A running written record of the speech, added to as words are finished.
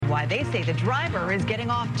why they say the driver is getting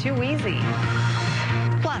off too easy.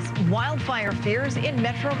 Plus, wildfire fears in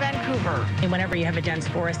Metro Vancouver. And whenever you have a dense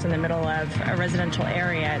forest in the middle of a residential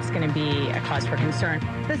area, it's going to be a cause for concern.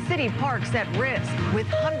 The city parks at risk with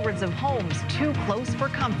hundreds of homes too close for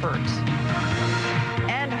comfort.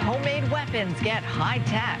 And homemade weapons get high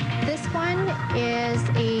tech. This one is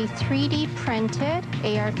a 3D printed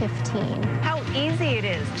AR-15. How easy it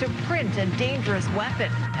is to print a dangerous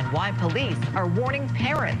weapon and why police are warning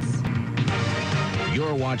parents.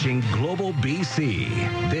 You're watching Global BC.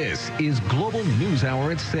 This is Global News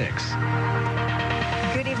Hour at 6.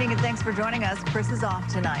 Good evening and thanks for joining us. Chris is off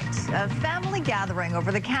tonight. A family gathering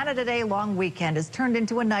over the Canada Day long weekend has turned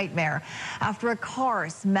into a nightmare after a car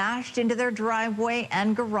smashed into their driveway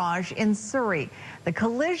and garage in Surrey. The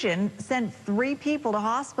collision sent 3 people to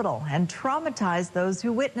hospital and traumatized those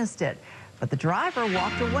who witnessed it. But the driver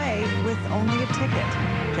walked away with only a ticket.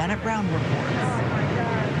 Janet Brown reports.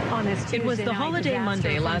 It was the holiday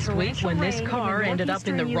Monday last week when this car ended up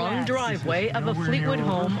in the wrong driveway of a Fleetwood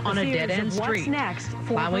home on a dead-end street,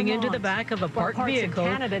 plowing into the back of a parked vehicle,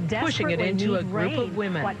 pushing it into a group of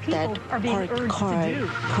women. That parked car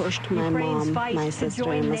pushed my mom, my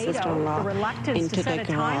sister, and my sister-in-law into the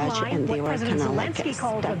garage, and they were kind of like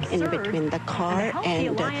stuck in between the car and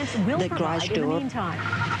the garage door.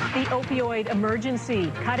 The opioid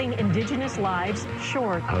emergency, cutting Indigenous lives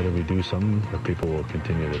short. How do we do something or people will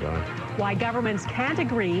continue to die? Why governments can't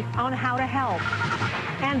agree on how to help.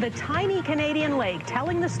 And the tiny Canadian lake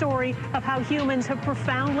telling the story of how humans have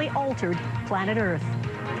profoundly altered planet Earth.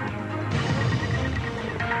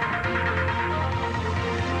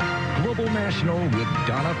 Global National with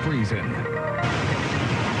Donna Friesen.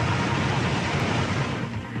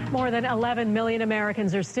 More than 11 million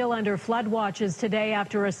Americans are still under flood watches today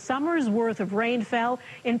after a summer's worth of rain fell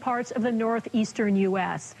in parts of the northeastern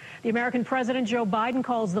U.S. The American President Joe Biden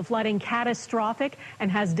calls the flooding catastrophic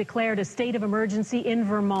and has declared a state of emergency in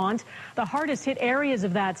Vermont. The hardest hit areas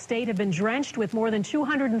of that state have been drenched with more than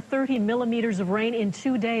 230 millimeters of rain in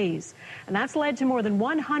 2 days. And that's led to more than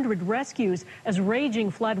 100 rescues as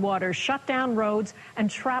raging floodwaters shut down roads and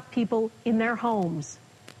trap people in their homes.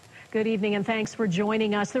 Good evening and thanks for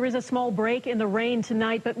joining us. There is a small break in the rain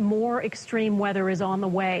tonight, but more extreme weather is on the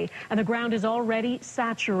way, and the ground is already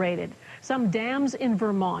saturated. Some dams in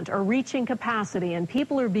Vermont are reaching capacity, and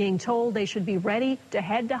people are being told they should be ready to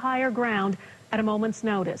head to higher ground at a moment's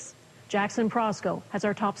notice. Jackson Prosco has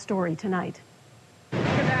our top story tonight.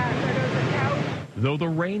 Though the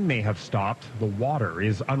rain may have stopped, the water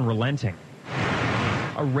is unrelenting.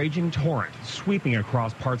 A raging torrent sweeping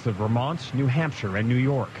across parts of Vermont, New Hampshire, and New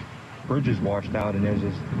York. Bridges washed out, and there's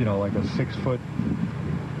this, like a 6-foot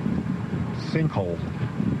sinkhole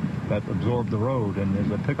that absorbed the road, and there's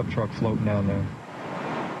a pickup truck floating down there.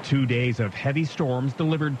 2 days of heavy storms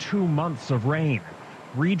delivered 2 months of rain,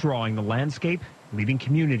 redrawing the landscape, leaving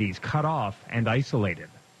communities cut off and isolated.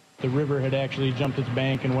 The river had actually jumped its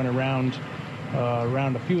bank and went around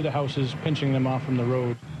a few of the houses, pinching them off from the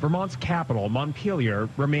road. Vermont's capital, Montpelier,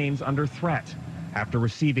 remains under threat after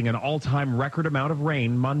receiving an all-time record amount of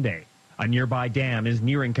rain Monday. A nearby dam is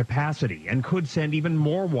nearing capacity and could send even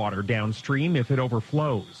more water downstream if it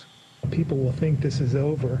overflows. People will think this is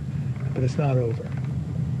over, but it's not over,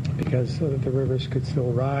 because the rivers could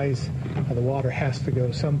still rise. The water has to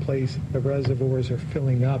go someplace. The reservoirs are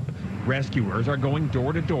filling up. Rescuers are going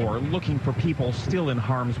door to door looking for people still in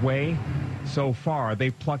harm's way. So far,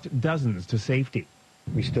 they've plucked dozens to safety.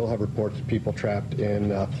 We still have reports of people trapped in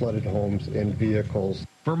flooded homes and vehicles.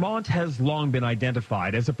 Vermont has long been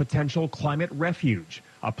identified as a potential climate refuge,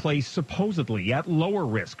 a place supposedly at lower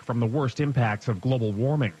risk from the worst impacts of global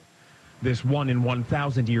warming. This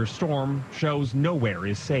 1-in-1,000-year storm shows nowhere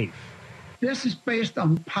is safe. This is based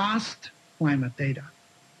on past climate data,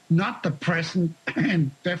 not the present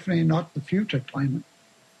and definitely not the future climate.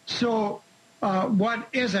 So what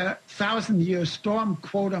is a 1,000-year storm,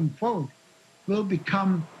 quote unquote, will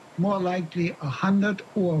become more likely 100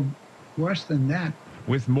 or worse than that.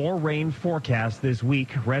 With more rain forecast this week,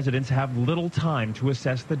 residents have little time to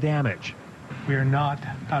assess the damage. We are not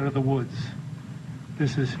out of the woods.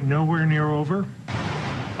 This is nowhere near over.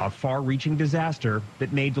 A far-reaching disaster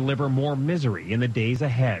that may deliver more misery in the days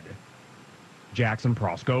ahead. Jackson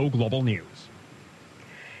Prosco, Global News.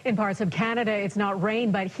 In parts of Canada, it's not rain,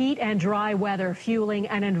 but heat and dry weather fueling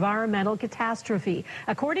an environmental catastrophe.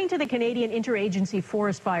 According to the Canadian Interagency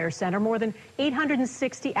Forest Fire Centre, more than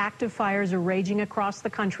 860 active fires are raging across the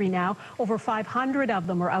country now. Over 500 of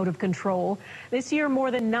them are out of control. This year, more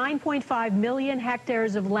than 9.5 million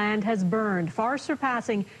hectares of land has burned, far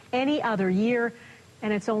surpassing any other year,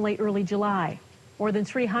 and it's only early July. More than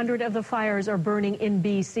 300 of the fires are burning in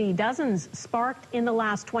BC. Dozens sparked in the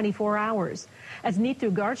last 24 hours. As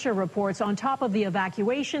Neetu Garcha reports, on top of the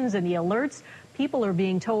evacuations and the alerts, people are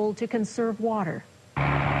being told to conserve water.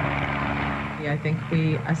 I think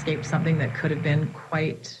we escaped something that could have been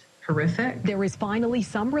quite horrific. There is finally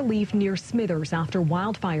some relief near Smithers after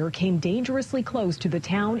wildfire came dangerously close to the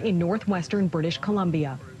town in northwestern British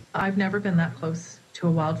Columbia. I've never been that close to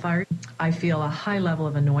a wildfire. I feel a high level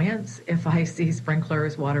of annoyance if I see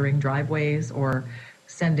sprinklers watering driveways or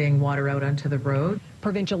sending water out onto the road.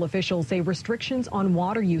 Provincial officials say restrictions on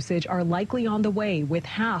water usage are likely on the way, with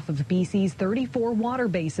half of BC's 34 water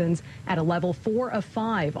basins at a level 4 of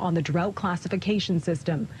 5 on the drought classification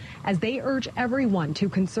system, as they urge everyone to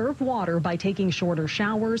conserve water by taking shorter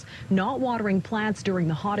showers, not watering plants during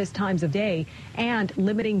the hottest times of day, and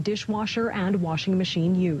limiting dishwasher and washing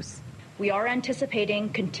machine use. We are anticipating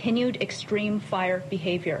continued extreme fire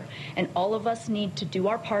behavior, and all of us need to do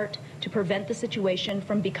our part to prevent the situation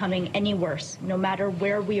from becoming any worse, no matter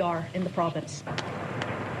where we are in the province.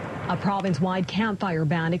 A province-wide campfire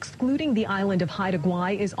ban excluding the island of Haida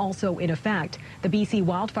Gwaii is also in effect. The BC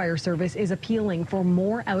Wildfire Service is appealing for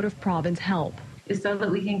more out-of-province help, so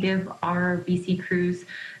that we can give our BC crews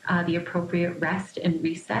the appropriate rest and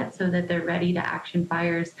reset so that they're ready to action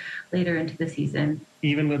fires later into the season.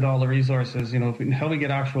 Even with all the resources, how we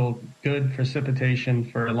get actual good precipitation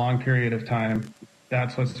for a long period of time,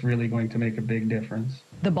 that's what's really going to make a big difference.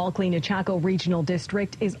 The Bulkley-Nechako Regional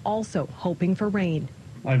District is also hoping for rain.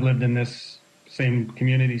 I've lived in this same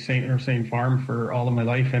community, same farm for all of my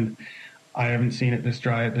life, and I haven't seen it this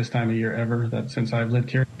dry at this time of year ever, since I've lived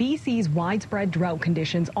here. BC's widespread drought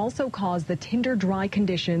conditions also caused the tinder dry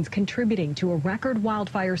conditions, contributing to a record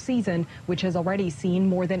wildfire season, which has already seen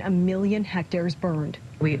more than 1 million hectares burned.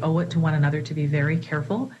 We owe it to one another to be very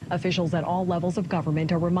careful. Officials at all levels of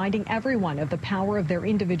government are reminding everyone of the power of their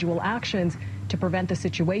individual actions to prevent the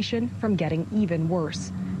situation from getting even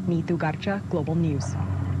worse. Neetu Garcha, Global News.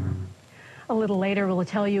 A little later, we'll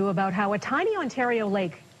tell you about how a tiny Ontario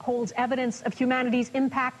lake holds evidence of humanity's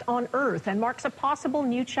impact on Earth and marks a possible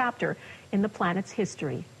new chapter in the planet's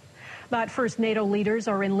history. But first, NATO leaders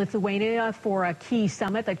are in Lithuania for a key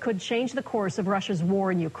summit that could change the course of Russia's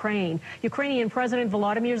war in Ukraine. Ukrainian President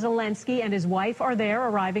Volodymyr Zelensky and his wife are there,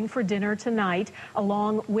 arriving for dinner tonight,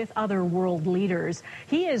 along with other world leaders.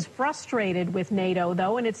 He is frustrated with NATO,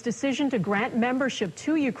 though, and its decision to grant membership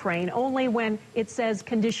to Ukraine only when it says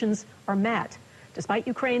conditions are met. Despite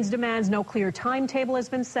Ukraine's demands, no clear timetable has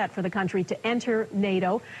been set for the country to enter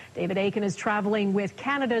NATO. David Akin is traveling with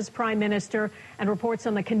Canada's Prime Minister and reports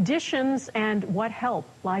on the conditions and what help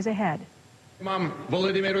lies ahead.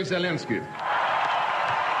 Volodymyr Zelensky.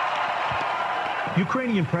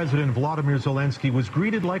 Ukrainian President Volodymyr Zelensky was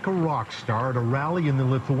greeted like a rock star at a rally in the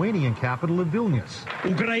Lithuanian capital of Vilnius.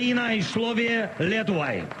 Ukraina и Slovia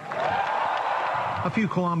Литвой. A few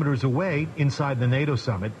kilometers away, inside the NATO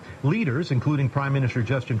summit, leaders, including Prime Minister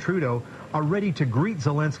Justin Trudeau, are ready to greet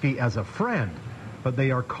Zelensky as a friend, but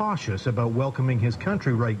they are cautious about welcoming his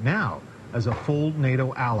country right now as a full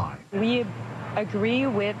NATO ally. We agree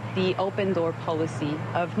with the open door policy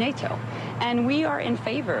of NATO, and we are in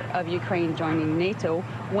favor of Ukraine joining NATO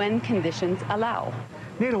when conditions allow.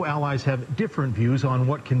 NATO allies have different views on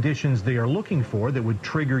what conditions they are looking for that would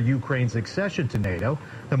trigger Ukraine's accession to NATO.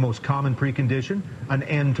 The most common precondition, an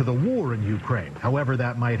end to the war in Ukraine, however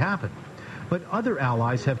that might happen. But other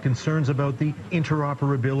allies have concerns about the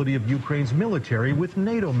interoperability of Ukraine's military with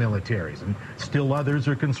NATO militaries, and still others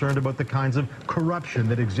are concerned about the kinds of corruption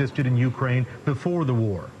that existed in Ukraine before the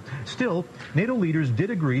war. Still, NATO leaders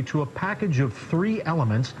did agree to a package of 3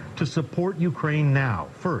 elements to support Ukraine now.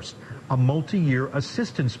 First, a multi-year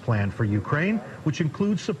assistance plan for Ukraine, which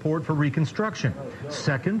includes support for reconstruction.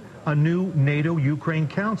 Second, a new NATO-Ukraine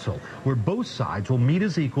Council, where both sides will meet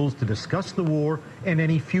as equals to discuss the war and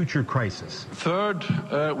any future crisis. Third,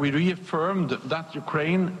 we reaffirmed that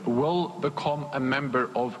Ukraine will become a member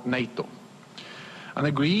of NATO and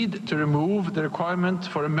agreed to remove the requirement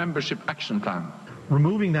for a membership action plan.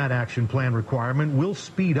 Removing that action plan requirement will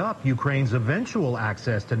speed up Ukraine's eventual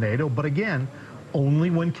access to NATO, but again, only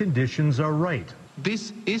when conditions are right.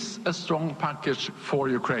 This is a strong package for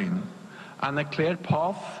Ukraine and a clear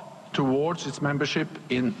path towards its membership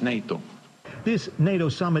in NATO. This NATO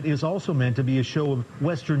summit is also meant to be a show of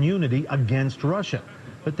Western unity against Russia.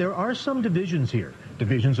 But there are some divisions here.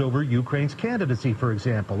 Divisions over Ukraine's candidacy, for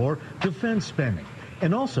example, or defense spending.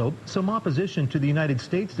 And also some opposition to the United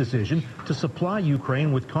States' decision to supply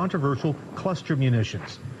Ukraine with controversial cluster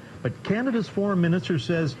munitions. But Canada's foreign minister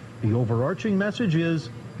says the overarching message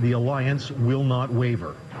is the alliance will not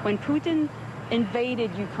waver. When Putin invaded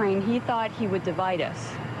Ukraine, he thought he would divide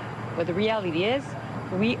us. But the reality is,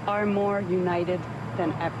 we are more united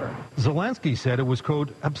than ever. Zelensky said it was, quote,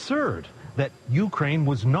 absurd that Ukraine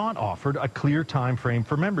was not offered a clear time frame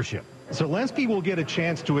for membership. Zelensky will get a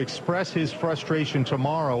chance to express his frustration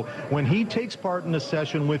tomorrow when he takes part in a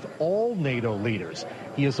session with all NATO leaders.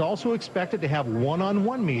 He is also expected to have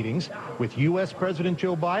one-on-one meetings with U.S. President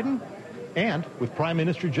Joe Biden and with Prime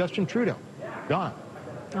Minister Justin Trudeau. Don.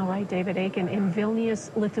 All right, David Aiken in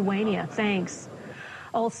Vilnius, Lithuania. Thanks.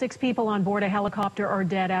 All 6 people on board a helicopter are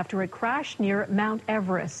dead after it crashed near Mount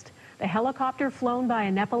Everest. The helicopter, flown by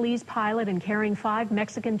a Nepalese pilot and carrying 5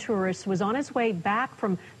 Mexican tourists, was on its way back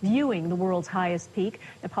from viewing the world's highest peak.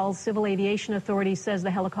 Nepal's Civil Aviation Authority says the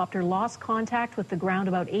helicopter lost contact with the ground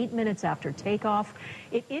about 8 minutes after takeoff.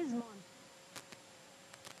 It is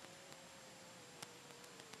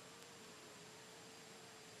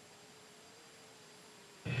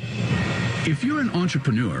If you're an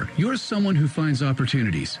entrepreneur, you're someone who finds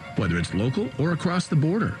opportunities, whether it's local or across the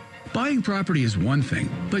border. Buying property is one thing,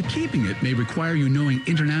 but keeping it may require you knowing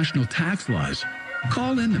international tax laws.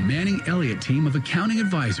 Call in the Manning Elliott team of accounting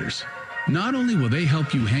advisors. Not only will they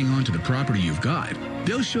help you hang on to the property you've got,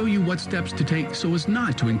 they'll show you what steps to take so as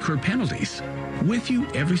not to incur penalties. With you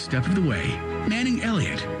every step of the way. Manning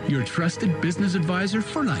Elliott, your trusted business advisor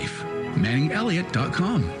for life.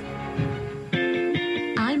 ManningElliott.com.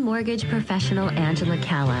 I'm mortgage professional Angela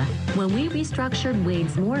Calla. When we restructured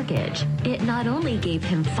Wade's mortgage, it not only gave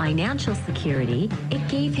him financial security, it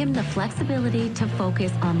gave him the flexibility to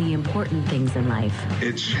focus on the important things in life.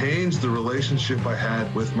 It changed the relationship I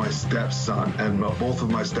had with my stepson and both of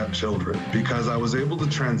my stepchildren, because I was able to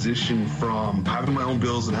transition from having my own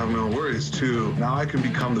bills and having my own worries to now I can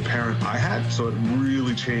become the parent I had. So it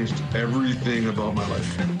really changed everything about my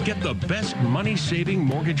life. Get the best money-saving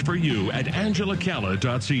mortgage for you at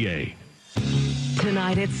angelacalla.ca.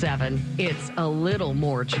 Tonight at 7, it's a little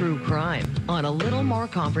more true crime on A Little More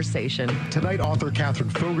Conversation. Tonight, author Catherine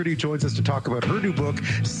Fogarty joins us to talk about her new book,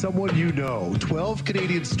 Someone You Know, 12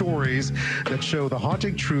 Canadian stories that show the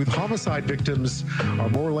haunting truth homicide victims are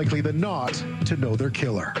more likely than not to know their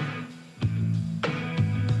killer.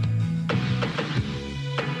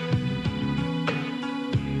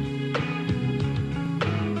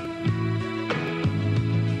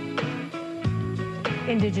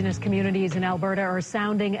 Indigenous communities in Alberta are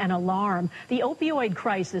sounding an alarm. The opioid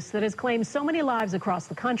crisis that has claimed so many lives across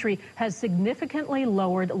the country has significantly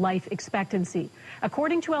lowered life expectancy.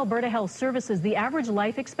 According to Alberta Health Services, the average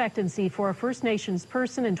life expectancy for a First Nations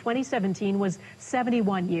person in 2017 was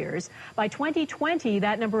 71 years. By 2020,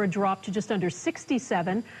 that number had dropped to just under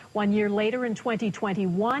 67. 1 year later, in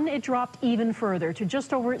 2021, it dropped even further to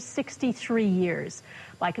just over 63 years.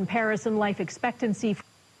 By comparison, life expectancy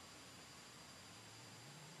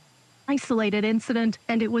isolated incident,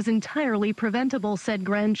 and it was entirely preventable, said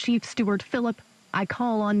Grand Chief Stuart Phillip. I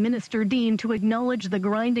call on Minister Dean to acknowledge the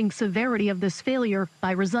grinding severity of this failure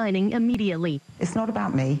by resigning immediately. It's not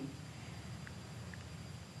about me.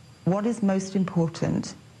 What is most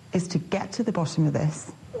important is to get to the bottom of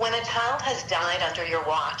this. When a child has died under your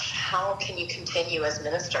watch, how can you continue as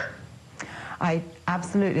minister? I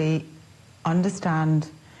absolutely understand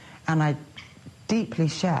and I deeply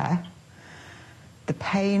share the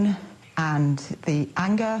pain and the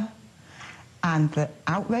anger and the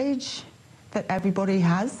outrage that everybody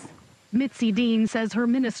has. Mitzi Dean says her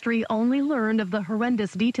ministry only learned of the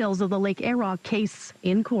horrendous details of the Lake Errock case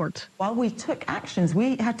in court. While we took actions,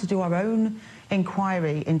 we had to do our own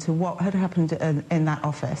inquiry into what had happened in that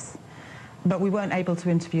office. But we weren't able to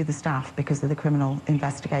interview the staff because of the criminal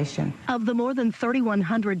investigation. Of the more than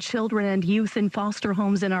 3,100 children and youth in foster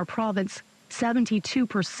homes in our province,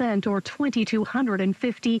 72%, or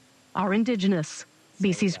 2,250, are Indigenous.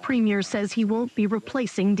 BC's Premier says he won't be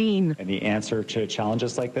replacing Dean. And the answer to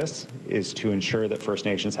challenges like this is to ensure that First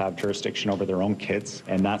Nations have jurisdiction over their own kids,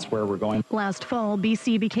 and that's where we're going. Last fall,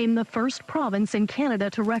 BC became the first province in Canada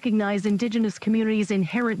to recognize Indigenous communities'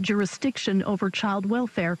 inherent jurisdiction over child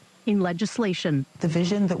welfare in legislation. The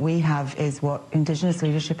vision that we have is what Indigenous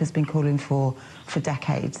leadership has been calling for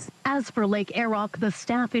decades. As for Lake Errock, the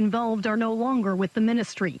staff involved are no longer with the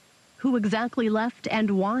ministry. Who exactly left and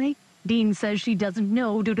why? Dean says she doesn't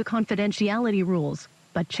know due to confidentiality rules,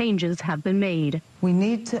 but changes have been made. We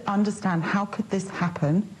need to understand how could this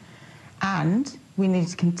happen, and we need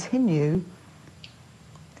to continue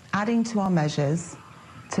adding to our measures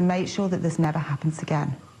to make sure that this never happens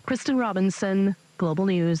again. Kristen Robinson, Global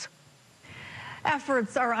News.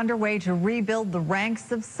 Efforts are underway to rebuild the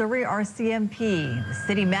ranks of Surrey RCMP. The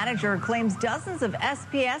city manager claims dozens of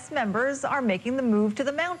SPS members are making the move to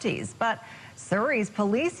the Mounties, but Surrey's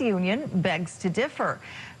police union begs to differ.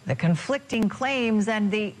 The conflicting claims and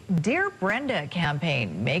the Dear Brenda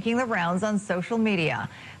campaign making the rounds on social media.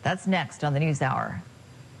 That's next on the News Hour.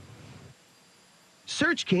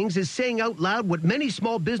 Search Kings is saying out loud what many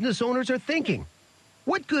small business owners are thinking.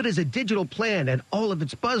 What good is a digital plan and all of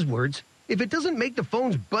its buzzwords if it doesn't make the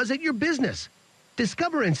phones buzz at your business?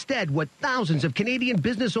 Discover instead what thousands of Canadian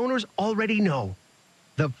business owners already know.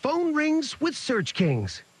 The phone rings with Search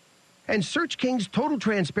Kings. And Search Kings' total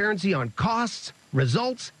transparency on costs,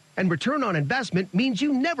 results, and return on investment means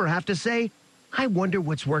you never have to say, I wonder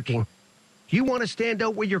what's working. You want to stand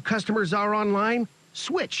out where your customers are online?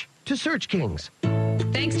 Switch to Search Kings.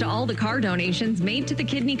 Thanks to all the car donations made to the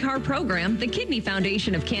Kidney Car program, the Kidney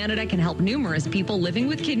Foundation of Canada can help numerous people living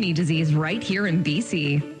with kidney disease right here in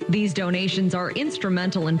BC. These donations are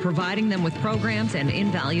instrumental in providing them with programs and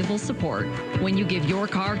invaluable support. When you give your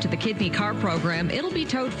car to the Kidney Car program, it'll be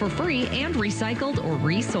towed for free and recycled or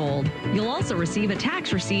resold. You'll also receive a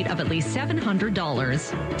tax receipt of at least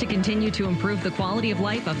 $700. To continue to improve the quality of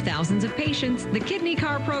life of thousands of patients, the Kidney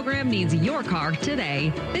Car program needs your car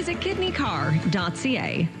today. Visit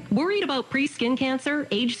kidneycar.ca. Worried about pre-skin cancer,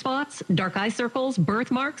 age spots, dark eye circles,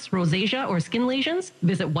 birthmarks, rosacea, or skin lesions?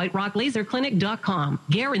 Visit whiterocklaserclinic.com.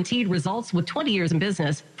 Guaranteed results with 20 years in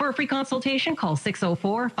business. For a free consultation, call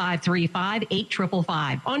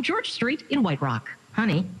 604-535-8555 on George Street in White Rock.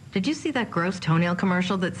 Honey, did you see that gross toenail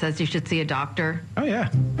commercial that says you should see a doctor? Oh, yeah.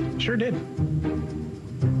 Sure did.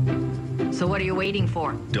 So what are you waiting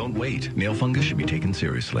for? Don't wait. Nail fungus should be taken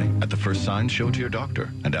seriously. At the first sign, show it to your doctor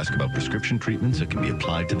and ask about prescription treatments that can be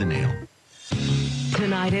applied to the nail.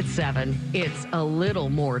 Tonight at 7, it's a little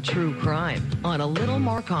more true crime on A Little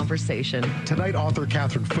More Conversation. Tonight, author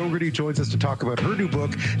Catherine Fogarty joins us to talk about her new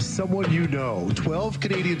book, Someone You Know, 12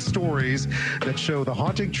 Canadian stories that show the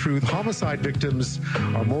haunting truth homicide victims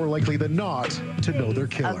are more likely than not to know their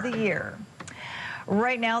killer. Of the year.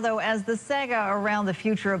 Right now, though, as the saga around the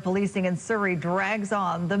future of policing in Surrey drags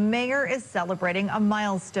on, the mayor is celebrating a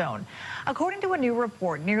milestone. According to a new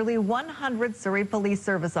report, nearly 100 Surrey Police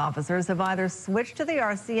Service officers have either switched to the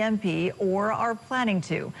RCMP or are planning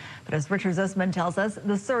to. But as Richard Zussman tells us,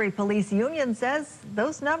 the Surrey Police Union says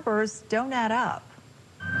those numbers don't add up.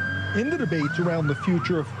 In the debate around the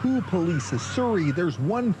future of who polices Surrey, there's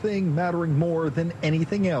one thing mattering more than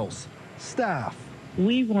anything else: staff.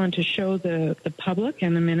 We want to show the public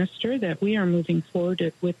and the minister that we are moving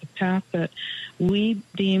forward with the path that we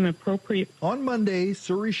deem appropriate. On Monday,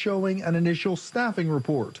 Surrey showing an initial staffing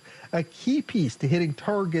report, a key piece to hitting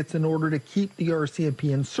targets in order to keep the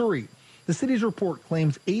RCMP in Surrey. The city's report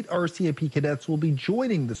claims 8 RCMP cadets will be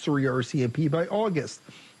joining the Surrey RCMP by August,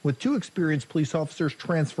 with 2 experienced police officers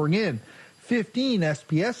transferring in. 15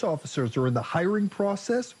 SPS officers are in the hiring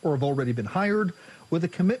process or have already been hired, with a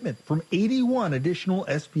commitment from 81 additional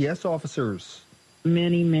SPS officers.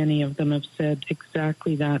 Many of them have said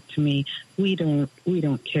exactly that to me. We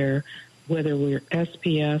don't care whether we're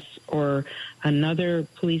SPS or another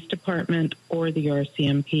police department or the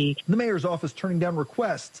RCMP. The mayor's office turning down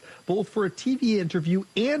requests both for a TV interview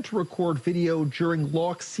and to record video during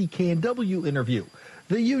Locke's CKNW interview.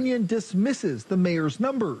 The union dismisses the mayor's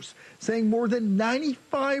numbers, saying more than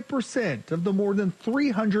 95% of the more than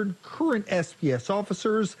 300 current SPS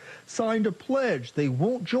officers signed a pledge they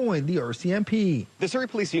won't join the RCMP. The Surrey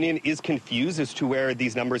Police Union is confused as to where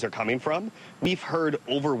these numbers are coming from. We've heard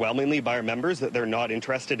overwhelmingly by our members that they're not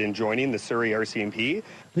interested in joining the Surrey RCMP.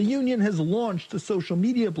 The union has launched a social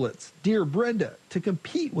media blitz, Dear Brenda, to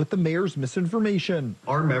compete with the mayor's misinformation.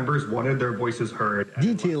 Our members wanted their voices heard,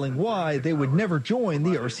 detailing why they would never join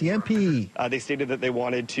the RCMP. They stated that they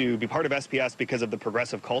wanted to be part of SPS because of the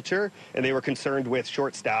progressive culture, and they were concerned with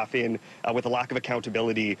short staffing, with a lack of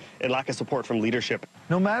accountability and lack of support from leadership.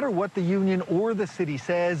 No matter what the union or the city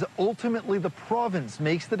says, ultimately the province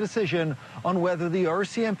makes the decision on whether the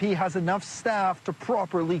RCMP has enough staff to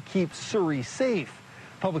properly keep Surrey safe.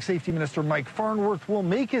 Public Safety Minister Mike Farnworth will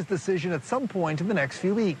make his decision at some point in the next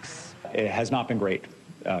few weeks. It has not been great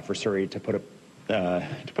for Surrey, to put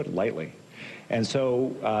it lightly. And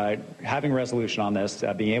so having resolution on this,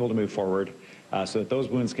 being able to move forward so that those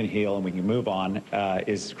wounds can heal and we can move on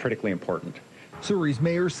is critically important. Surrey's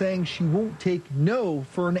mayor saying she won't take no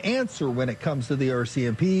for an answer when it comes to the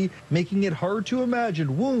RCMP, making it hard to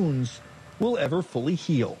imagine wounds will ever fully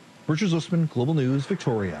heal. Richard Zussman, Global News,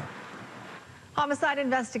 Victoria. Homicide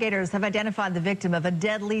investigators have identified the victim of a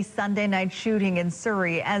deadly Sunday night shooting in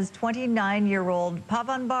Surrey as 29-year-old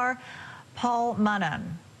Pavanbar Paul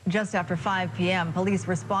Manan. Just after 5 p.m., police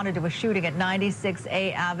responded to a shooting at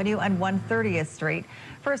 96A Avenue and 130th Street.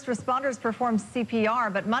 First responders performed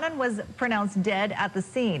CPR, but Munnan was pronounced dead at the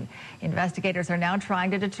scene. Investigators are now trying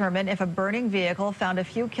to determine if a burning vehicle found a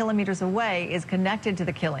few kilometers away is connected to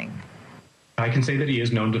the killing. I can say that he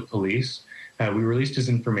is known to police. We released his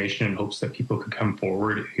information in hopes that people could come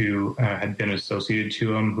forward who had been associated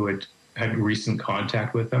to him, who had recent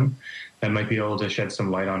contact with him, that might be able to shed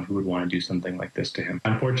some light on who would want to do something like this to him.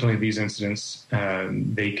 Unfortunately, these incidents,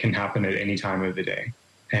 they can happen at any time of the day.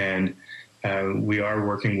 And we are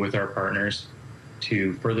working with our partners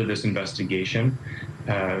to further this investigation.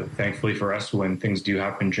 Thankfully for us, when things do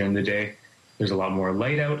happen during the day, there's a lot more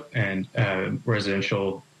light out, and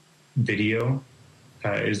residential video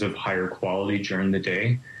is of higher quality during the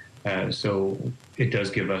day. So it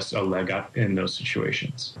does give us a leg up in those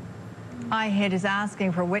situations. IHIT is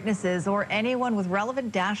asking for witnesses or anyone with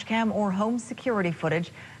relevant dash cam or home security footage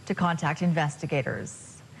to contact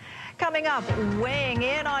investigators. Coming up, weighing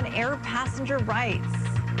in on air passenger rights.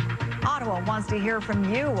 Ottawa wants to hear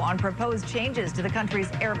from you on proposed changes to the country's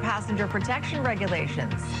air passenger protection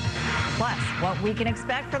regulations. Plus, what we can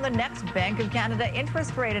expect from the next Bank of Canada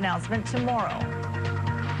interest rate announcement tomorrow.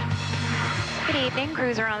 Good evening.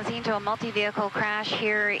 Crews are on the scene to a multi-vehicle crash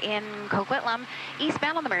here in Coquitlam,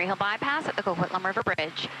 eastbound on the Maryhill Bypass at the Coquitlam River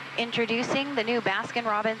Bridge. Introducing the new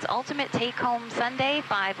Baskin-Robbins Ultimate Take-Home Sundae.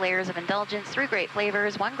 5 layers of indulgence, 3 great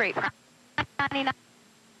flavors, 1 great price. 99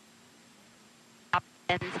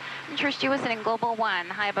 options. Trish Jewison in Global One,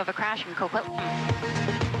 high above a crash in Coquitlam.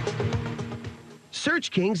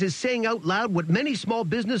 Search Kings is saying out loud what many small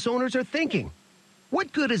business owners are thinking.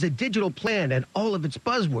 What good is a digital plan and all of its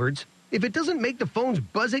buzzwords if it doesn't make the phones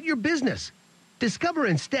buzz at your business? Discover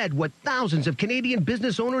instead what thousands of Canadian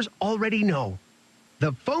business owners already know.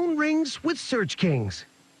 The phone rings with Search Kings.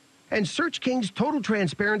 And Search Kings' total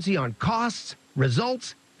transparency on costs,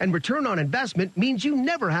 results, and return on investment means you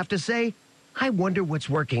never have to say, I wonder what's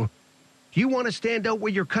working. You want to stand out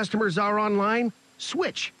where your customers are online?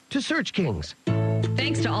 Switch to Search Kings.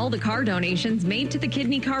 Thanks to all the car donations made to the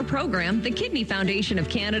Kidney Car program, the Kidney Foundation of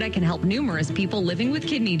Canada can help numerous people living with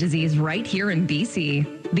kidney disease right here in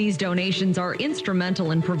BC. These donations are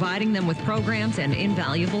instrumental in providing them with programs and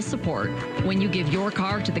invaluable support. When you give your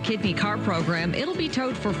car to the Kidney Car program, it'll be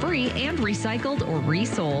towed for free and recycled or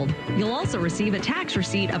resold. You'll also receive a tax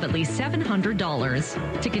receipt of at least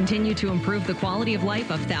 $700. To continue to improve the quality of life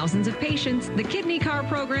of thousands of patients, the Kidney Car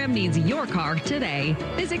program needs your car today.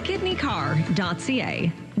 Visit kidneycar.ca.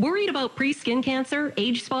 Worried about pre-skin cancer,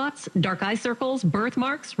 age spots, dark eye circles,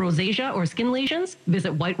 birthmarks, rosacea, or skin lesions?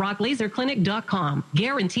 Visit whiterocklaserclinic.com.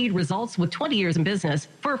 Guaranteed results with 20 years in business.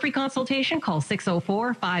 For a free consultation, call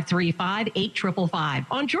 604-535-8555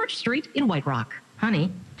 on George Street in White Rock. Honey,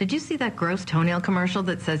 did you see that gross toenail commercial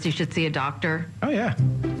that says you should see a doctor? Oh, yeah.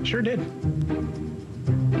 Sure did.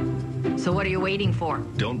 So what are you waiting for?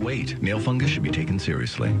 Don't wait. Nail fungus should be taken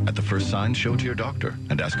seriously. At the first sign, show it to your doctor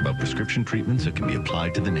and ask about prescription treatments that can be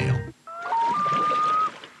applied to the nail.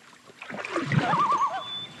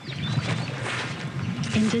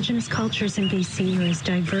 Indigenous cultures in BC are as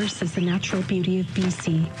diverse as the natural beauty of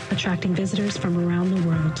BC, attracting visitors from around the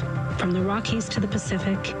world. From the Rockies to the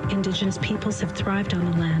Pacific, Indigenous peoples have thrived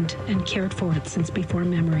on the land and cared for it since before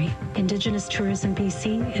memory. Indigenous Tourism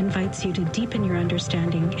BC invites you to deepen your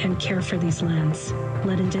understanding and care for these lands.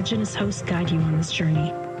 Let Indigenous hosts guide you on this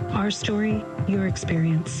journey. Our story, your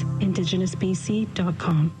experience.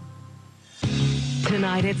 IndigenousBC.com.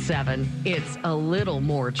 Tonight at 7, it's a little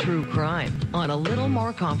more true crime on A Little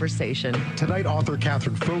More Conversation. Tonight, author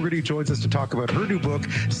Catherine Fogarty joins us to talk about her new book,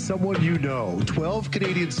 Someone You Know, 12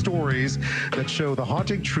 Canadian stories that show the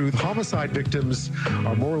haunting truth homicide victims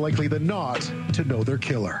are more likely than not to know their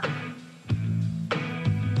killer.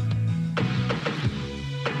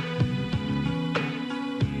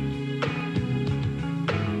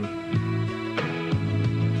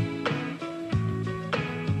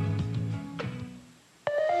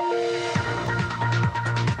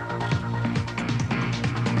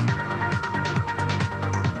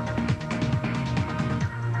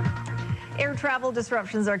 Travel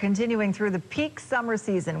disruptions are continuing through the peak summer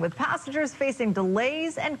season, with passengers facing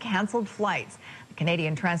delays and canceled flights. The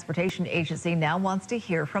Canadian Transportation Agency now wants to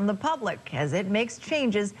hear from the public as it makes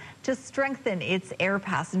changes to strengthen its air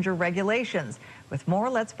passenger regulations. With more,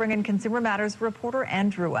 let's bring in Consumer Matters reporter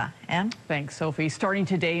Ann Drewa. Ann? Thanks, Sophie. Starting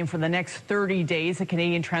today and for the next 30 days, the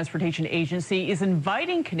Canadian Transportation Agency is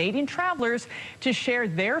inviting Canadian travelers to share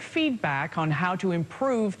their feedback on how to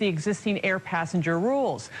improve the existing air passenger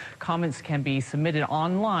rules. Comments can be submitted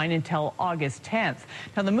online until August 10th.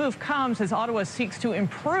 Now, the move comes as Ottawa seeks to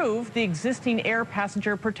improve the existing air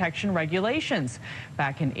passenger protection regulations.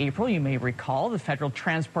 Back in April, you may recall, the federal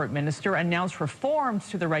transport minister announced reforms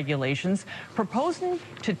to the regulations, proposing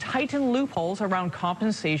to tighten loopholes around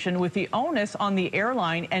compensation with the onus on the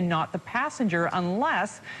airline and not the passenger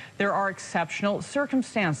unless there are exceptional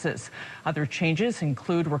circumstances. Other changes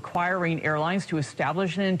include requiring airlines to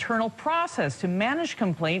establish an internal process to manage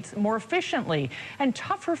complaints more efficiently and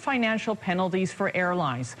tougher financial penalties for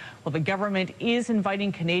airlines. Well, the government is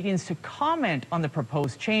inviting Canadians to comment on the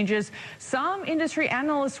proposed changes. Some industry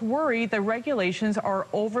analysts worry the regulations are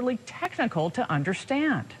overly technical to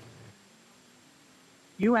understand.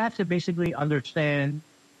 You have to basically understand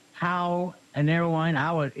how an airline,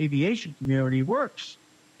 how an aviation community works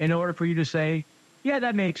in order for you to say, yeah,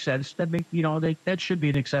 that makes sense. That should be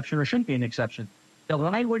an exception or shouldn't be an exception. The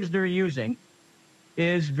language they're using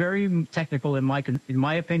is very technical in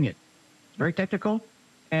my opinion. It's very technical,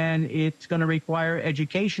 and it's going to require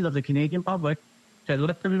education of the Canadian public to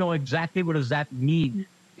let them know exactly what does that mean.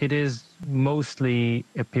 It is mostly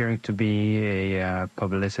appearing to be a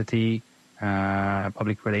publicity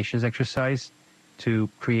public relations exercise to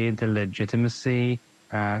create the legitimacy,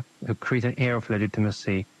 to create an air of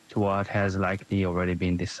legitimacy to what has likely already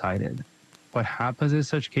been decided. What happens in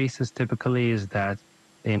such cases typically is that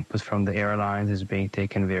the input from the airlines is being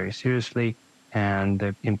taken very seriously, and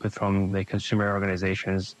the input from the consumer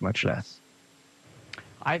organizations much less.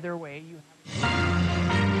 Either way, you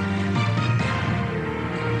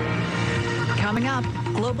Coming up,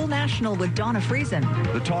 Global National with Donna Friesen.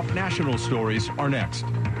 The top national stories are next.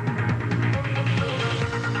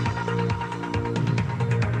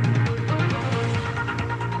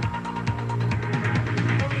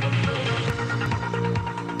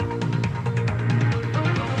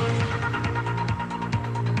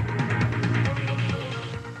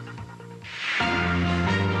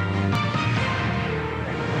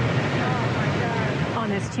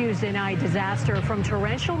 Tuesday night disaster from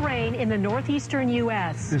torrential rain in the northeastern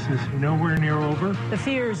U.S. This is nowhere near over. The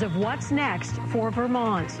fears of what's next for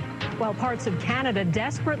Vermont. While parts of Canada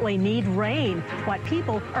desperately need rain, what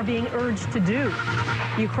people are being urged to do.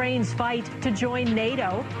 Ukraine's fight to join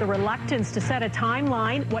NATO, the reluctance to set a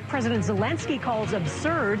timeline, what President Zelensky calls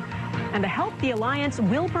absurd, and the help the alliance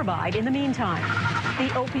will provide in the meantime. The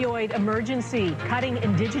opioid emergency, cutting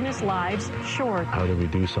Indigenous lives short. How do we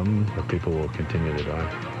do something or people will continue to die?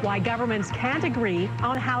 Why governments can't agree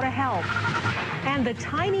on how to help. And the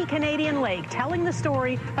tiny Canadian lake telling the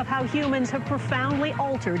story of how humans have profoundly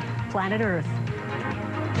altered planet Earth.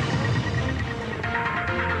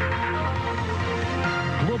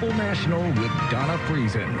 Global National with Donna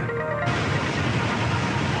Friesen.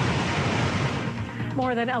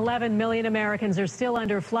 More than 11 million Americans are still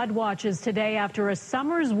under flood watches today after a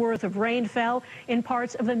summer's worth of rain fell in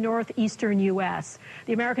parts of the northeastern U.S.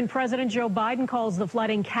 The American President Joe Biden calls the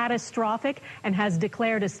flooding catastrophic and has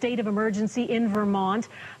declared a state of emergency in Vermont.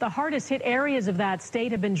 The hardest hit areas of that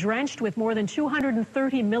state have been drenched with more than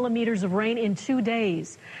 230 millimeters of rain in 2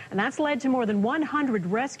 days. And that's led to more than 100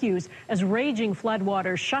 rescues as raging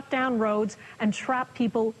floodwaters shut down roads and trap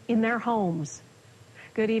people in their homes.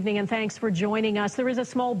 Good evening and thanks for joining us. There is a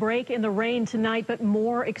small break in the rain tonight, but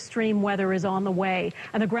more extreme weather is on the way,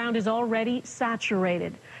 and the ground is already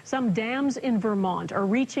saturated. Some dams in Vermont are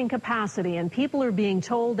reaching capacity, and people are being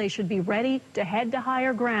told they should be ready to head to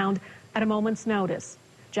higher ground at a moment's notice.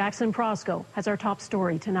 Jackson Prosco has our top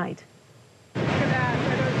story tonight.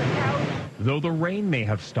 Though the rain may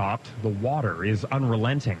have stopped, the water is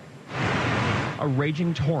unrelenting. A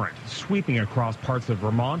raging torrent sweeping across parts of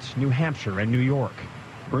Vermont, New Hampshire, and New York.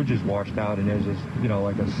 Bridge is washed out, and there's this,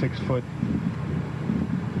 like a 6-foot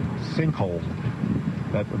sinkhole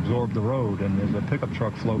that absorbed the road, and there's a pickup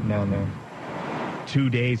truck floating down there. 2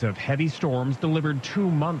 days of heavy storms delivered 2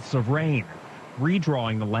 months of rain,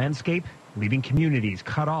 redrawing the landscape, leaving communities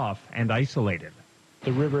cut off and isolated.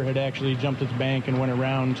 The river had actually jumped its bank and went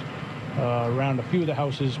around a few of the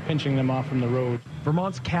houses, pinching them off from the road.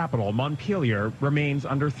 Vermont's capital, Montpelier, remains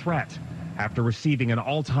under threat after receiving an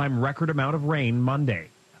all-time record amount of rain Monday.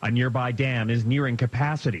 A nearby dam is nearing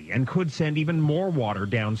capacity and could send even more water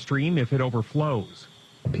downstream if it overflows.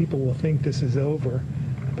 People will think this is over,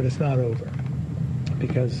 but it's not over.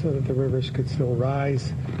 because the rivers could still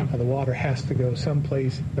rise. The water has to go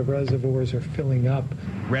someplace. The reservoirs are filling up.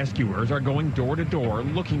 Rescuers are going door to door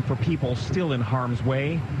looking for people still in harm's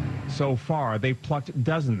way. So far, they've plucked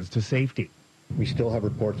dozens to safety. We still have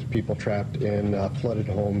reports of people trapped in flooded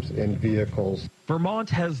homes and vehicles. Vermont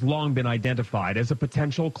has long been identified as a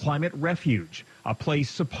potential climate refuge, a place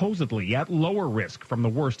supposedly at lower risk from the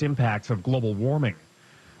worst impacts of global warming.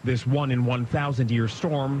 This 1 in 1,000-year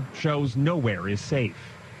storm shows nowhere is safe.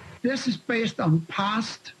 This is based on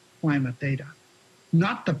past climate data,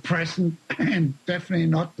 not the present and definitely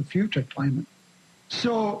not the future climate.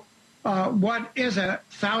 So what is a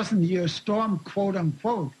 1,000-year storm, quote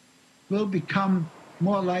unquote, will become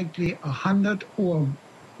more likely 100 or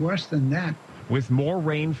worse than that. With more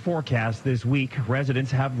rain forecast this week,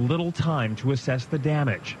 residents have little time to assess the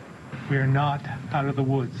damage. We are not out of the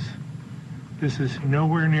woods. This is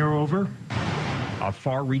nowhere near over. A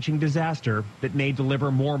far-reaching disaster that may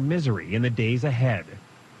deliver more misery in the days ahead.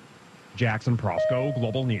 Jackson Prosco,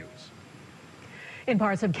 Global News. In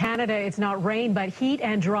parts of Canada, it's not rain, but heat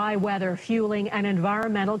and dry weather fueling an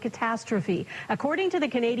environmental catastrophe. According to the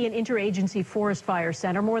Canadian Interagency Forest Fire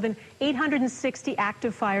Centre, more than 860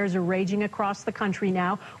 active fires are raging across the country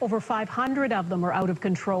now. Over 500 of them are out of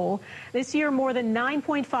control. This year, more than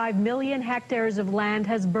 9.5 million hectares of land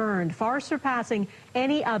has burned, far surpassing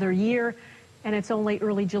any other year, and it's only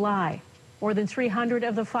early July. More than 300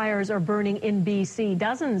 of the fires are burning in BC.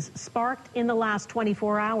 Dozens sparked in the last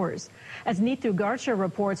 24 hours. As Neetu Garcha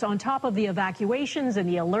reports, on top of the evacuations and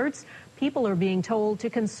the alerts, people are being told to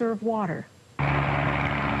conserve water.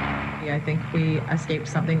 I think we escaped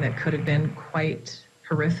something that could have been quite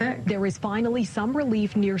horrific. There is finally some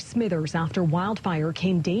relief near Smithers after wildfire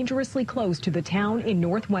came dangerously close to the town in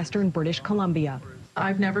northwestern British Columbia.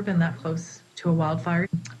 I've never been that close to a wildfire.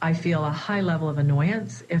 I feel a high level of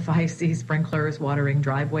annoyance if I see sprinklers watering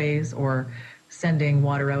driveways or sending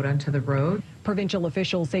water out onto the road. Provincial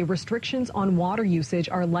officials say restrictions on water usage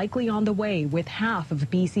are likely on the way, with half of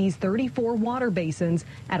BC's 34 water basins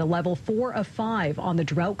at a level 4 of 5 on the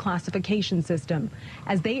drought classification system,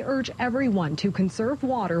 as they urge everyone to conserve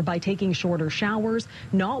water by taking shorter showers,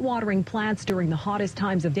 not watering plants during the hottest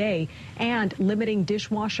times of day, and limiting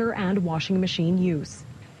dishwasher and washing machine use.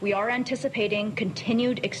 We are anticipating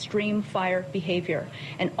continued extreme fire behavior,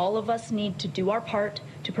 and all of us need to do our part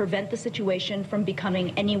to prevent the situation from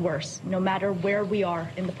becoming any worse, no matter where we are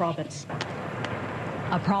in the province.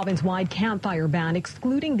 A province-wide campfire ban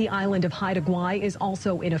excluding the island of Haida Gwaii is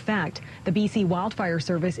also in effect. The BC Wildfire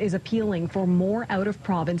Service is appealing for more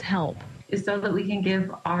out-of-province help, so that we can give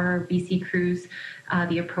our BC crews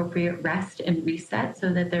the appropriate rest and reset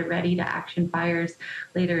so that they're ready to action fires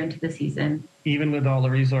later into the season. Even with all the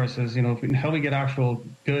resources, how we get actual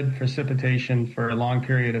good precipitation for a long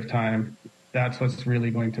period of time, that's what's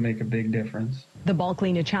really going to make a big difference. The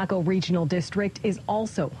Bulkley-Nechako Regional District is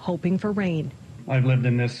also hoping for rain. I've lived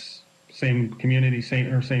in this same community,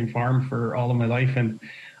 same farm for all of my life, and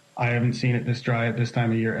I haven't seen it this dry at this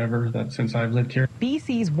time of year ever, since I've lived here.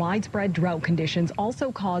 BC's widespread drought conditions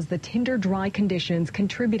also caused the tinder dry conditions,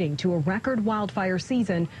 contributing to a record wildfire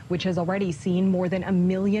season, which has already seen more than 1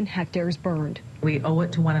 million hectares burned. We owe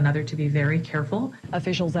it to one another to be very careful.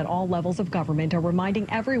 Officials at all levels of government are reminding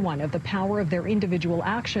everyone of the power of their individual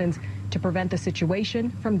actions to prevent the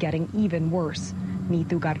situation from getting even worse.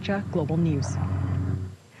 Neetu Garcha, Global News.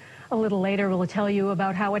 A little later, we'll tell you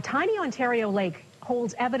about how a tiny Ontario lake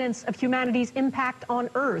holds evidence of humanity's impact on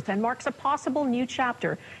Earth and marks a possible new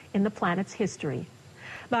chapter in the planet's history.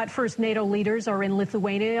 But first, NATO leaders are in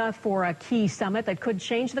Lithuania for a key summit that could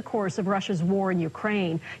change the course of Russia's war in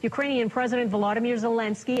Ukraine. Ukrainian President Volodymyr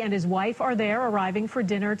Zelensky and his wife are there, arriving for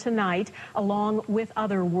dinner tonight, along with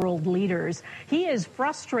other world leaders. He is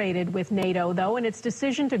frustrated with NATO, though, and its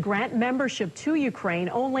decision to grant membership to Ukraine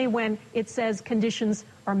only when it says conditions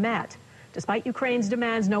are met. Despite Ukraine's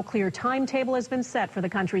demands, no clear timetable has been set for the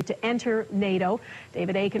country to enter NATO.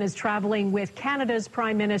 David Akin is traveling with Canada's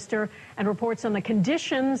Prime Minister and reports on the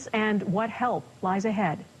conditions and what help lies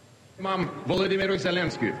ahead. Volodymyr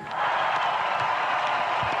Zelensky.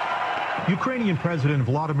 Ukrainian President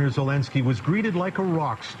Volodymyr Zelensky was greeted like a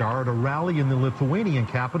rock star at a rally in the Lithuanian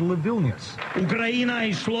capital of Vilnius. Ukraina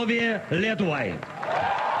is Slovia, Lietuvai.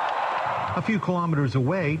 A few kilometers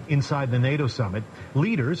away, inside the NATO summit,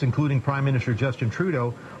 leaders, including Prime Minister Justin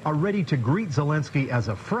Trudeau, are ready to greet Zelensky as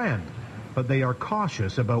a friend, but they are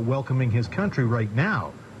cautious about welcoming his country right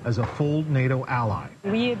now as a full NATO ally.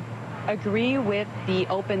 We agree with the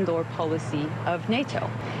open door policy of NATO,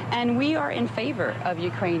 and we are in favor of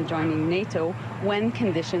Ukraine joining NATO when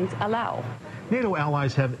conditions allow. NATO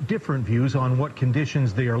allies have different views on what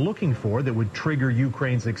conditions they are looking for that would trigger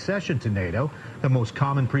Ukraine's accession to NATO. The most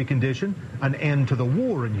common precondition, an end to the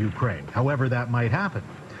war in Ukraine, however that might happen.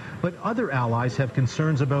 But other allies have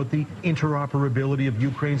concerns about the interoperability of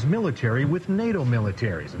Ukraine's military with NATO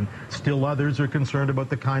militaries, and still others are concerned about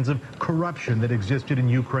the kinds of corruption that existed in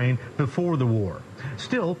Ukraine before the war.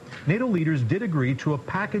 Still, NATO leaders did agree to a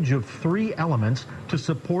package of 3 elements to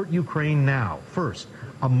support Ukraine now. First,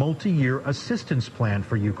 a multi-year assistance plan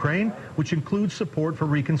for Ukraine, which includes support for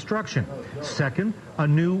reconstruction. Second, a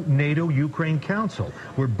new NATO-Ukraine Council,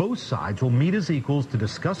 where both sides will meet as equals to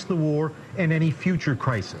discuss the war and any future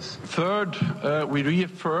crisis. Third, we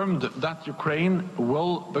reaffirmed that Ukraine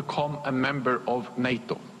will become a member of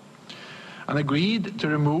NATO and agreed to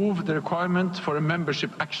remove the requirement for a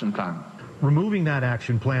membership action plan. Removing that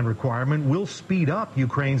action plan requirement will speed up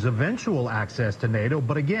Ukraine's eventual access to NATO,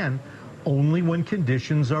 but again, only when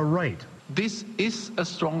conditions are right. This is a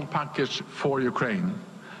strong package for Ukraine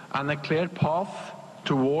and a clear path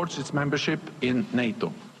towards its membership in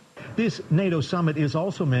NATO. This NATO summit is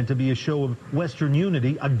also meant to be a show of Western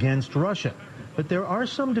unity against Russia. But there are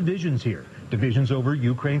some divisions here. Divisions over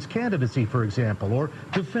Ukraine's candidacy, for example, or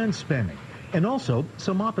defense spending. And also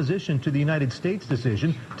some opposition to the United States'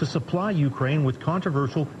 decision to supply Ukraine with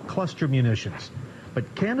controversial cluster munitions.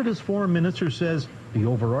 But Canada's foreign minister says the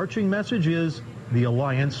overarching message is the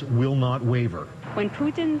alliance will not waver. When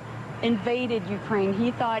Putin invaded Ukraine,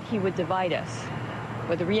 he thought he would divide us.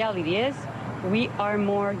 But the reality is, we are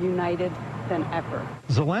more united than ever.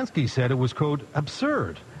 Zelensky said it was, quote,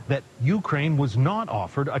 absurd that Ukraine was not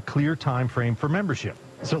offered a clear time frame for membership.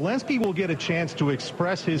 Zelensky will get a chance to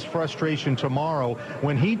express his frustration tomorrow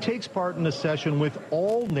when he takes part in a session with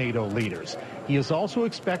all NATO leaders. He is also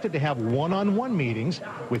expected to have one-on-one meetings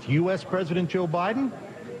with U.S. President Joe Biden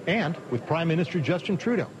and with Prime Minister Justin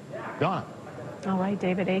Trudeau. Donna. All right,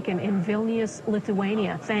 David Aiken in Vilnius,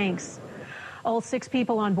 Lithuania. Thanks. All 6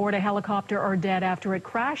 people on board a helicopter are dead after it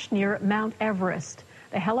crashed near Mount Everest.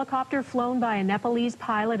 The helicopter, flown by a Nepalese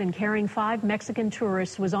pilot and carrying 5 Mexican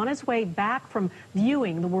tourists, was on its way back from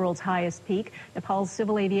viewing the world's highest peak. Nepal's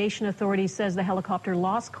Civil Aviation Authority says the helicopter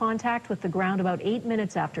lost contact with the ground about 8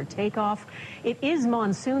 minutes after takeoff. It is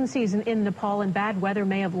monsoon season in Nepal, and bad weather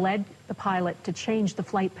may have led the pilot to change the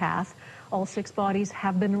flight path. All 6 bodies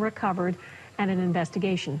have been recovered, and an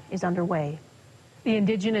investigation is underway. The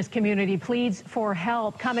Indigenous community pleads for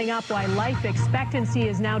help. Coming up, why life expectancy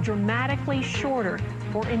is now dramatically shorter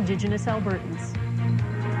for Indigenous Albertans.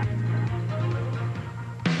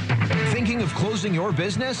 Thinking of closing your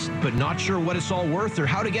business, but not sure what it's all worth or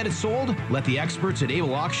how to get it sold? Let the experts at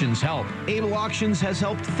Able Auctions help. Able Auctions has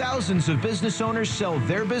helped thousands of business owners sell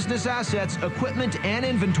their business assets, equipment, and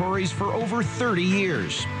inventories for over 30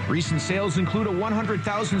 years. Recent sales include a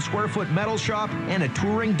 100,000 square foot metal shop and a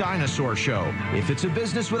touring dinosaur show. If it's a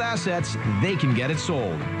business with assets, they can get it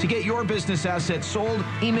sold. To get your business assets sold,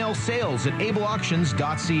 email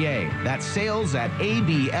sales@ableauctions.ca. That's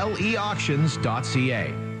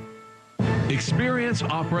sales@ableauctions.ca. Experience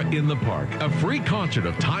opera in the park, a free concert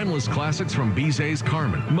of timeless classics from Bizet's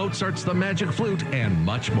Carmen, Mozart's The Magic Flute, and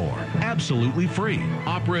much more. Absolutely free.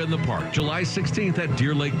 Opera in the Park, July 16th at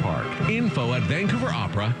Deer Lake Park. Info at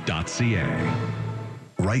vancouveropera.ca.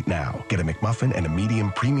 Right now, get a McMuffin and a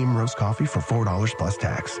medium premium roast coffee for $4 plus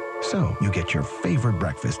tax. So you get your favorite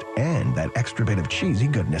breakfast and that extra bit of cheesy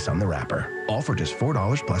goodness on the wrapper. All for just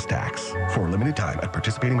 $4 plus tax. For a limited time at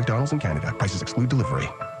participating McDonald's in Canada. Prices exclude delivery.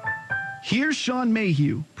 Here's Sean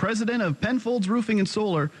Mayhew, president of Penfolds Roofing and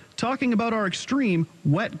Solar, talking about our extreme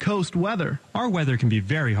wet coast weather. Our weather can be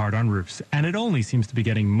very hard on roofs, and it only seems to be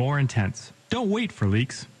getting more intense. Don't wait for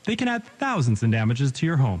leaks. They can add thousands in damages to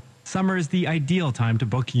your home. Summer is the ideal time to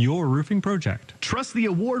book your roofing project. Trust the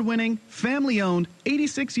award-winning, family-owned,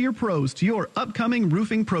 86-year pros to your upcoming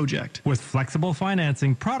roofing project. With flexible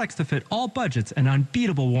financing, products to fit all budgets, and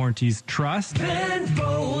unbeatable warranties, trust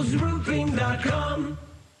PenfoldsRoofing.com.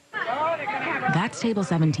 That's Table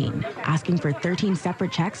 17, asking for 13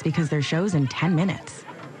 separate checks because their show's in 10 minutes.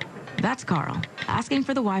 That's Carl, asking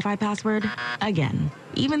for the Wi-Fi password again,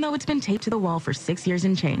 even though it's been taped to the wall for 6 years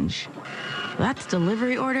and change. That's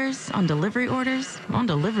delivery orders on delivery orders on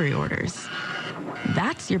delivery orders.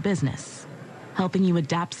 That's your business. Helping you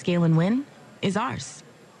adapt, scale, and win is ours.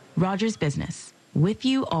 Rogers Business, with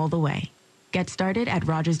you all the way. Get started at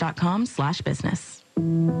rogers.com/business.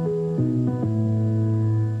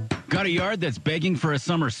 Got a yard that's begging for a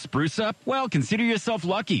summer spruce up? Well, consider yourself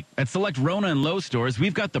lucky. At select Rona and Lowe's stores,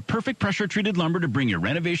 we've got the perfect pressure-treated lumber to bring your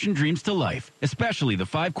renovation dreams to life, especially the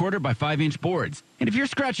 5/4 by 5-inch boards. And if you're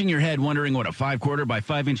scratching your head wondering what a 5/4 by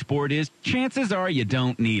 5-inch board is, chances are you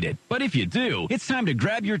don't need it. But if you do, it's time to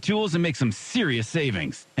grab your tools and make some serious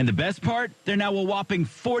savings. And the best part? They're now a whopping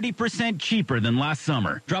 40% cheaper than last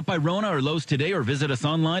summer. Drop by Rona or Lowe's today or visit us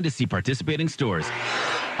online to see participating stores.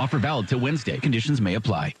 Offer valid till Wednesday. Conditions may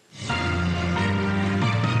apply.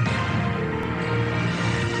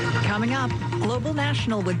 Coming up, Global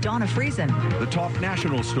National with Donna Friesen. The top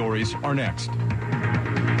national stories are next.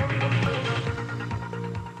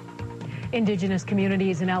 Indigenous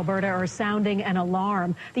communities in Alberta are sounding an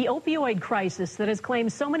alarm. The opioid crisis that has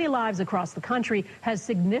claimed so many lives across the country has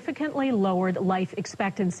significantly lowered life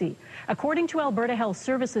expectancy. According to Alberta Health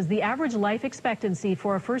Services, the average life expectancy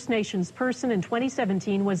for a First Nations person in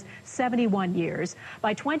 2017 was 71 years.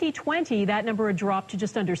 By 2020, that number had dropped to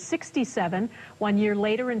just under 67. 1 year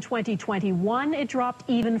later, in 2021, it dropped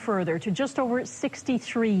even further to just over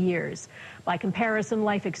 63 years. By comparison,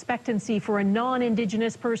 life expectancy for a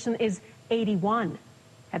non-Indigenous person is 81.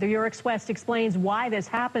 Heather Yurix-West explains why this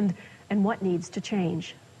happened and what needs to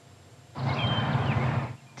change.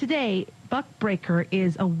 Today, Buck Breaker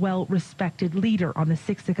is a well-respected leader on the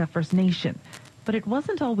Siksika First Nation, but it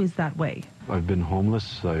wasn't always that way. I've been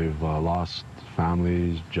homeless. I've lost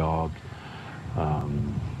families, jobs,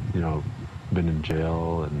 been in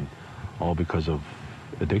jail, and all because of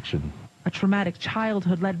addiction. A traumatic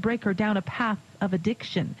childhood led Breaker down a path of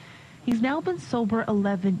addiction. He's now been sober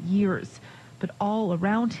 11 years, but all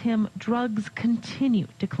around him, drugs continue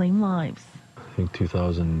to claim lives. I think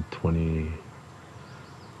 2020,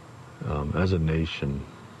 as a nation,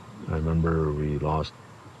 I remember we lost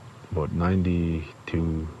about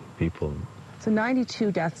 92 people. So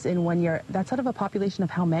 92 deaths in 1 year, that's out of a population of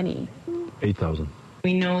how many? 8,000.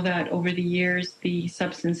 We know that over the years, the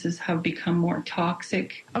substances have become more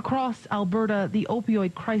toxic. Across Alberta, the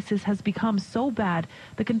opioid crisis has become so bad,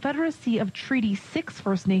 the Confederacy of Treaty 6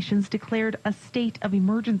 First Nations declared a state of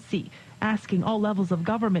emergency, asking all levels of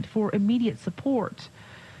government for immediate support.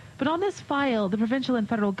 But on this file, the provincial and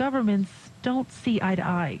federal governments don't see eye to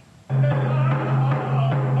eye.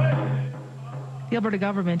 The Alberta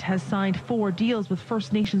government has signed 4 deals with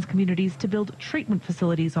First Nations communities to build treatment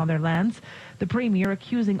facilities on their lands. The Premier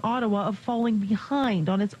accusing Ottawa of falling behind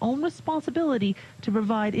on its own responsibility to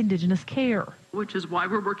provide Indigenous care. Which is why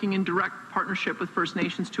we're working in direct partnership with First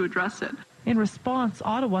Nations to address it. In response,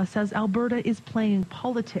 Ottawa says Alberta is playing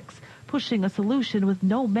politics, pushing a solution with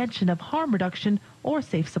no mention of harm reduction or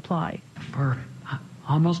safe supply. For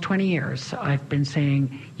almost 20 years, I've been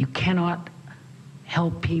saying you cannot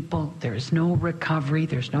help people. There's no recovery.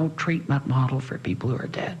 There's no treatment model for people who are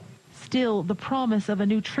dead. Still, the promise of a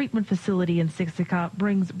new treatment facility in Siksika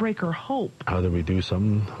brings Breaker hope. Either we do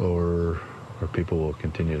something or people will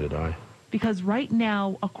continue to die. Because right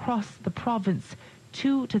now, across the province,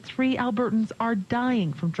 2 to 3 Albertans are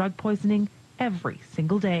dying from drug poisoning every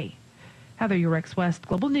single day. Heather Yurix-West,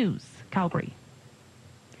 Global News, Calgary.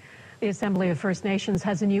 The Assembly of First Nations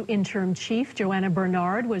has a new interim chief. Joanna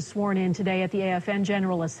Bernard was sworn in today at the AFN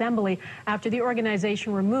General Assembly after the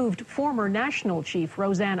organization removed former national chief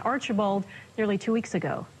Roseanne Archibald nearly 2 weeks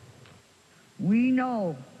ago. We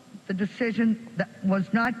know the decision that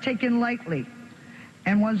was not taken lightly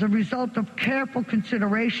and was a result of careful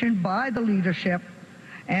consideration by the leadership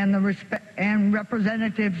and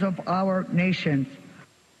representatives of our nations.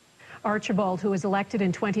 Archibald, who was elected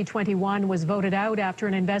in 2021, was voted out after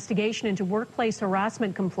an investigation into workplace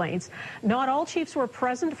harassment complaints. Not all chiefs were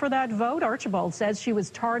present for that vote. Archibald says she was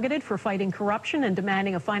targeted for fighting corruption and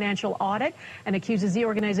demanding a financial audit, and accuses the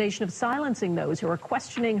organization of silencing those who are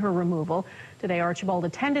questioning her removal. Today, Archibald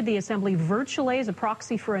attended the Assembly virtually as a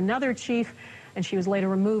proxy for another chief, and she was later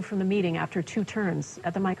removed from the meeting after 2 turns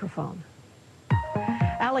at the microphone.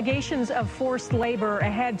 Allegations of forced labor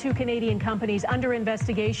ahead. 2 Canadian companies under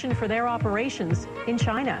investigation for their operations in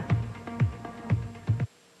China.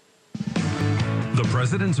 The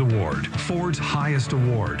President's Award, Ford's highest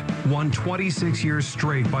award, won 26 years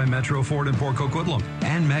straight by Metro Ford in Port Coquitlam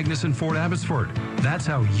and Magnuson Ford Abbotsford. That's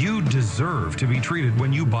how you deserve to be treated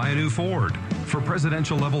when you buy a new Ford. For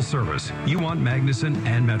presidential level service, you want Magnuson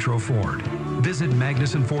and Metro Ford. Visit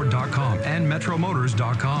MagnusonFord.com and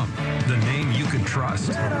MetroMotors.com. The name you can trust.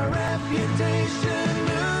 Let our reputation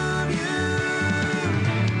move you.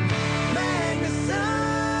 Magnuson.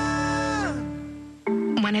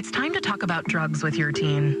 When it's time to talk about drugs with your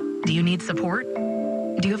teen, do you need support?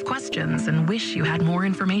 Do you have questions and wish you had more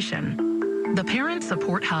information? The Parent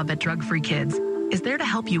Support Hub at Drug Free Kids is there to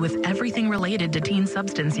help you with everything related to teen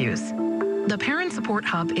substance use. The Parent Support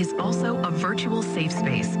Hub is also a virtual safe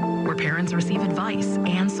space where parents receive advice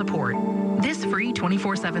and support. This free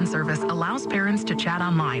 24/7 service allows parents to chat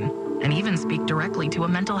online and even speak directly to a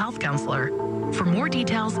mental health counselor. For more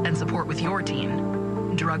details and support with your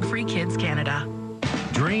teen, Drug Free Kids Canada.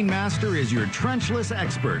 Drainmaster is your trenchless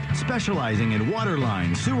expert, specializing in water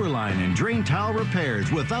line, sewer line, and drain tile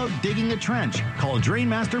repairs without digging a trench. Call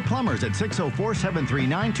Drainmaster Plumbers at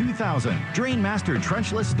 604-739-2000.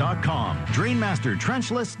 DrainmasterTrenchless.com.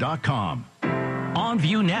 DrainmasterTrenchless.com. On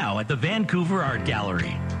view now at the Vancouver Art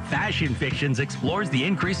Gallery. Fashion Fictions explores the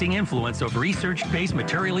increasing influence of research-based,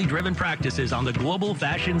 materially driven practices on the global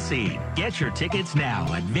fashion scene. Get your tickets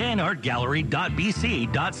now at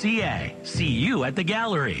vanartgallery.bc.ca. See you at the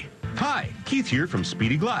gallery. Hi, Keith here from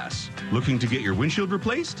Speedy Glass. Looking to get your windshield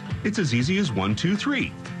replaced? It's as easy as 1, 2,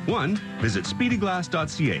 3. 1. Visit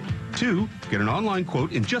speedyglass.ca. 2. Get an online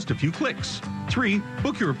quote in just a few clicks. 3.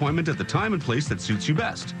 Book your appointment at the time and place that suits you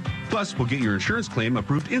best. Plus, we'll get your insurance claim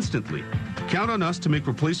approved instantly. Count on us to make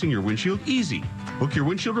replacing your windshield easy. Book your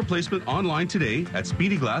windshield replacement online today at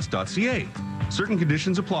speedyglass.ca. Certain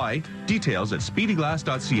conditions apply. Details at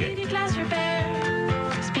speedyglass.ca. Speedy Glass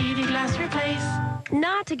Repair. Speedy Glass Replace.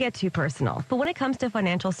 Not to get too personal, but when it comes to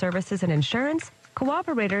financial services and insurance,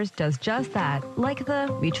 Cooperators does just that, like the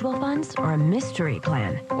mutual funds or a mystery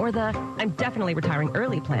plan, or the I'm definitely retiring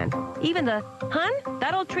early plan, even the hun,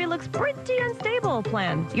 that old tree looks pretty unstable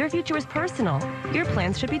plan. Your future is personal. Your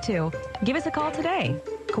plans should be too. Give us a call today.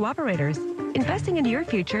 Cooperators, investing into your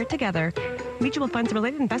future together. Mutual funds and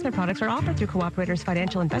related investment products are offered through Cooperators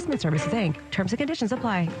Financial Investment Services, Inc. Terms and conditions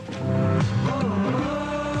apply.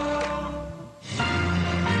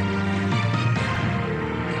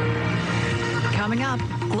 Coming up,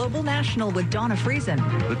 Global National with Donna Friesen.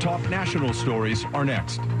 The top national stories are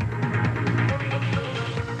next.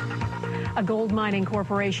 A gold mining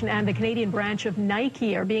corporation and the Canadian branch of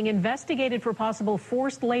Nike are being investigated for possible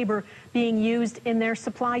forced labor being used in their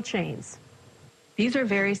supply chains. These are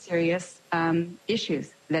very serious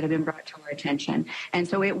issues that have been brought to our attention. And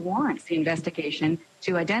so it warrants the investigation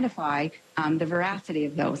to identify the veracity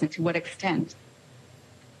of those and to what extent.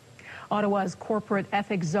 Ottawa's corporate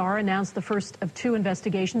ethics czar announced the first of two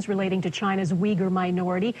investigations relating to China's Uyghur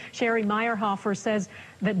minority. Sherry Meyerhofer says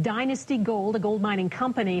that Dynasty Gold, a gold mining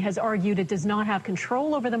company, has argued it does not have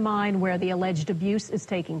control over the mine where the alleged abuse is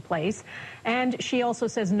taking place. And she also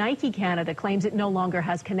says Nike Canada claims it no longer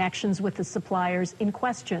has connections with the suppliers in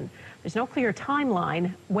question. There's no clear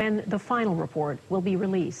timeline when the final report will be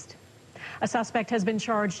released. A suspect has been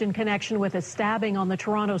charged in connection with a stabbing on the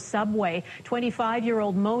Toronto subway.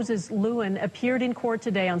 25-year-old Moses Lewin appeared in court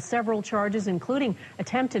today on several charges, including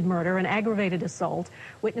attempted murder and aggravated assault.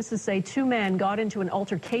 Witnesses say two men got into an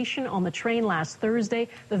altercation on the train last Thursday.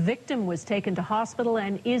 The victim was taken to hospital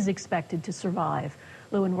and is expected to survive.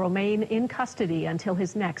 Lewin will remain in custody until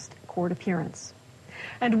his next court appearance.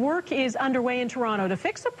 And work is underway in Toronto to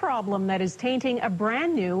fix a problem that is tainting a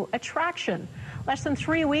brand new attraction. Less than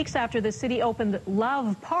 3 weeks after the city opened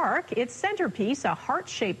Love Park, its centerpiece, a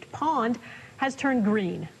heart-shaped pond, has turned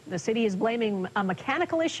green. The city is blaming a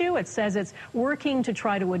mechanical issue. It says it's working to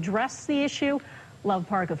try to address the issue. Love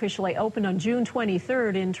Park officially opened on June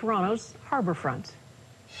 23rd in Toronto's harbourfront.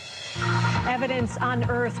 Evidence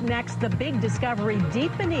unearthed next, the big discovery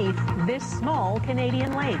deep beneath this small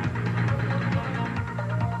Canadian lake.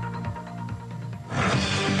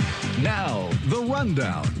 Now, the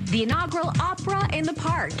rundown. The inaugural Opera in the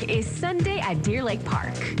Park is Sunday at Deer Lake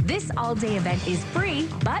Park. This all-day event is free,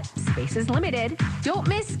 but space is limited. Don't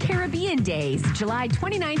miss Caribbean Days, July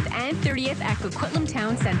 29th and 30th at Coquitlam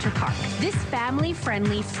Town Center Park. This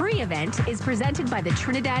family-friendly free event is presented by the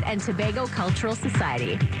Trinidad and Tobago Cultural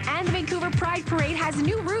Society. And the Vancouver Pride Parade has a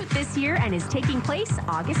new route this year and is taking place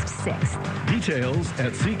August 6th. Details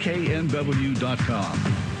at cknw.com.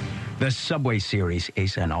 The Subway Series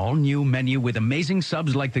is an all-new menu with amazing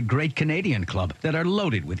subs like the Great Canadian Club that are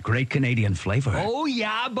loaded with great Canadian flavor. Oh,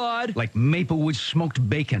 yeah, bud. Like Maplewood smoked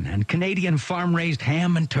bacon and Canadian farm-raised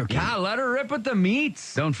ham and turkey. Yeah, let her rip with the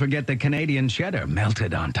meats. Don't forget the Canadian cheddar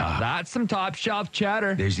melted on top. That's some top-shelf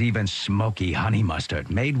cheddar. There's even smoky honey mustard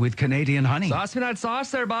made with Canadian honey. Sauce for that sauce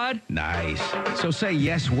there, bud. Nice. So say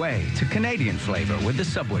yes way to Canadian flavor with the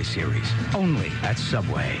Subway Series. Only at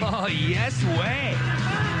Subway. Oh, yes way.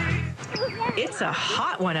 It's a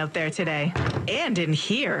hot one out there today. And in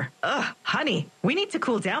here. Ugh, honey, we need to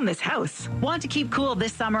cool down this house. Want to keep cool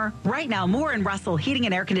this summer? Right now, Moore & Russell Heating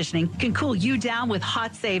and Air Conditioning can cool you down with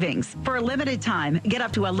hot savings. For a limited time, get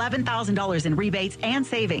up to $11,000 in rebates and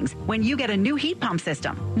savings when you get a new heat pump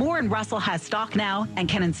system. Moore & Russell has stock now and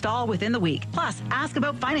can install within the week. Plus, ask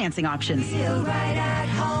about financing options. Feel right at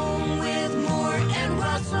home with Moore &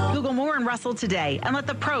 Russell. Google Moore & Russell today and let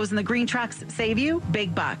the pros in the green trucks save you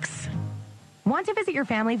big bucks. Want to visit your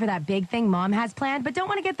family for that big thing mom has planned, but don't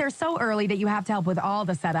want to get there so early that you have to help with all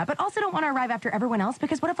the setup, but also don't want to arrive after everyone else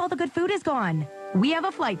because what if all the good food is gone? We have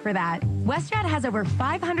a flight for that. WestJet has over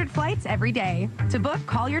 500 flights every day. To book,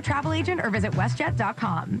 call your travel agent or visit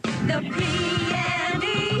WestJet.com. The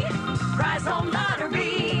P&E Prize Home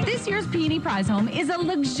Lottery. This year's P&E Prize Home is a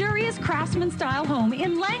luxurious craftsman-style home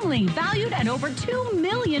in Langley, valued at over $2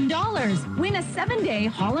 million. Win a 7-day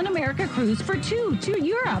Holland America cruise for 2 to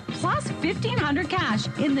Europe, plus $1,500 cash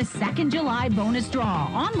in the 2nd July bonus draw.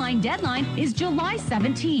 Online deadline is July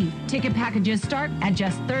 17th. Ticket packages start at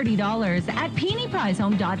just $30 at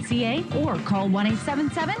PeonyPrizeHome.ca or call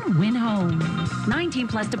 1-877-WIN-HOME. 19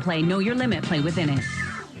 plus to play. Know your limit. Play within it.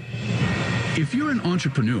 If you're an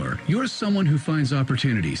entrepreneur, you're someone who finds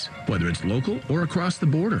opportunities, whether it's local or across the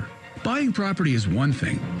border. Buying property is one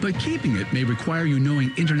thing, but keeping it may require you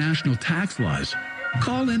knowing international tax laws.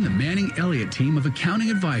 Call in the Manning Elliott team of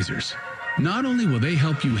accounting advisors. Not only will they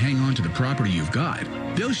help you hang on to the property you've got,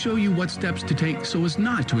 they'll show you what steps to take so as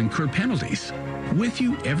not to incur penalties. With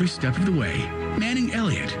you every step of the way. Manning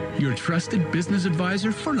Elliott, your trusted business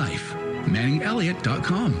advisor for life.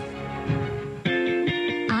 ManningElliott.com.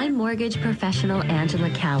 I'm mortgage professional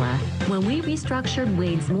Angela Calla. When we restructured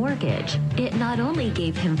Wade's mortgage, it not only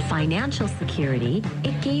gave him financial security,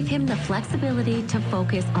 it gave him the flexibility to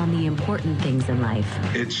focus on the important things in life.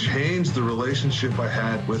 It changed the relationship I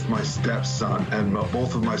had with my stepson and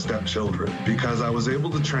both of my stepchildren because I was able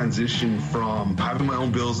to transition from having my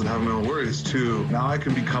own bills and having my own worries to now I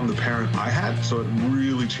can become the parent I had. So it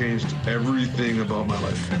really changed everything about my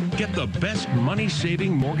life. Get the best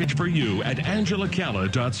money-saving mortgage for you at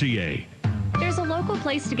angelacalla.ca. There's a local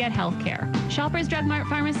place to get health care. Shoppers Drug Mart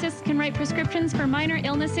pharmacists can write prescriptions for minor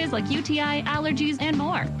illnesses like UTI, allergies, and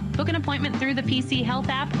more. Book an appointment through the PC Health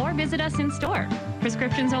app or visit us in store.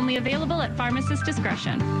 Prescriptions only available at pharmacist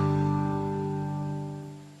discretion.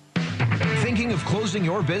 Thinking of closing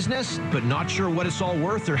your business, but not sure what it's all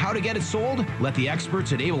worth or how to get it sold? Let the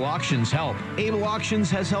experts at Able Auctions help. Able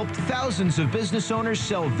Auctions has helped thousands of business owners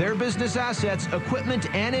sell their business assets,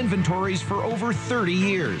 equipment, and inventories for over 30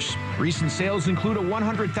 years. Recent sales include a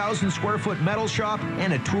 100,000 square foot metal shop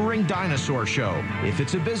and a touring dinosaur show. If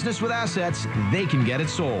it's a business with assets, they can get it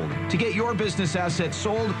sold. To get your business assets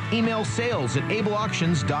sold, email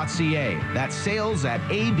sales@ableauctions.ca. That's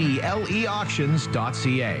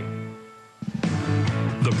sales@ableauctions.ca.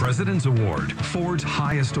 The President's Award, Ford's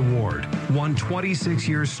highest award, won 26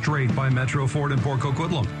 years straight by Metro Ford in Port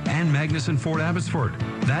Coquitlam and Magnuson Ford Abbotsford.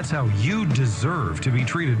 That's how you deserve to be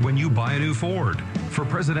treated when you buy a new Ford. For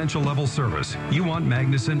presidential level service, you want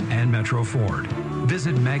Magnuson and Metro Ford.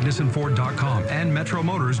 Visit MagnusonFord.com and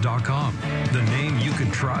MetroMotors.com. The name you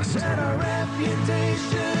can trust. Let our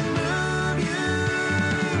reputation move you.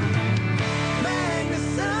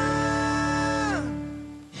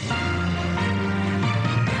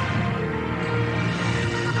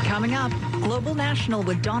 Coming up, Global National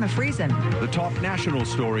with Donna Friesen. The top national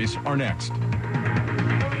stories are next.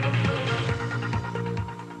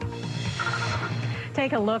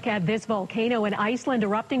 Take a look at this volcano in Iceland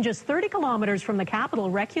erupting just 30 kilometers from the capital,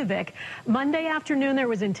 Reykjavik. Monday afternoon, there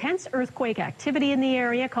was intense earthquake activity in the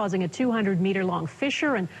area, causing a 200-meter-long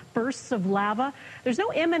fissure and bursts of lava. There's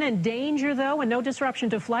no imminent danger, though, and no disruption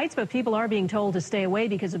to flights, but people are being told to stay away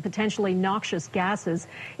because of potentially noxious gases.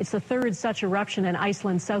 It's the third such eruption in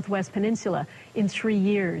Iceland's southwest peninsula in 3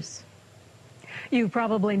 years. You've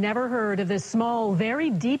probably never heard of this small, very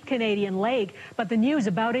deep Canadian lake, but the news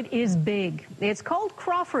about it is big. It's called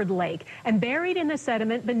Crawford Lake, and buried in the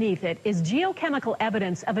sediment beneath it is geochemical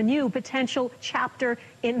evidence of a new potential chapter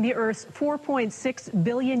in the Earth's 4.6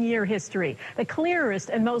 billion year history, the clearest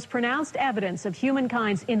and most pronounced evidence of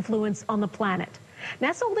humankind's influence on the planet.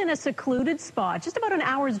 Nestled in a secluded spot just about an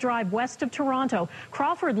hour's drive west of Toronto,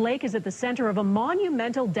 Crawford Lake is at the center of a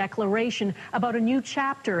monumental declaration about a new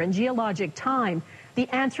chapter in geologic time, the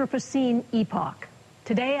Anthropocene epoch.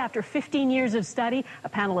 Today, after 15 years of study, a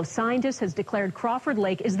panel of scientists has declared Crawford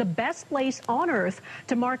Lake is the best place on Earth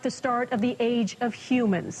to mark the start of the age of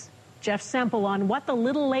humans. Jeff Semple on what the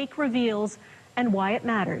little lake reveals and why it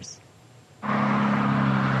matters.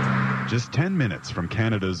 Just 10 minutes from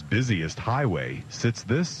Canada's busiest highway sits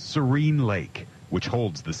this serene lake, which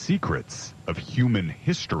holds the secrets of human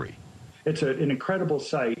history. It's an incredible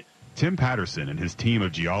sight. Tim Patterson and his team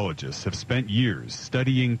of geologists have spent years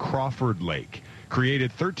studying Crawford Lake.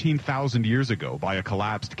 Created 13,000 years ago by a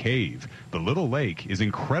collapsed cave, the little lake is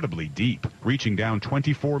incredibly deep, reaching down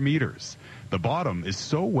 24 meters. The bottom is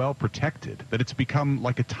so well protected that it's become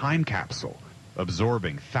like a time capsule,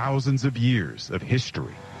 absorbing thousands of years of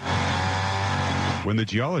history. When the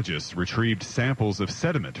geologists retrieved samples of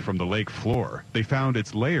sediment from the lake floor, they found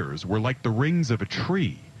its layers were like the rings of a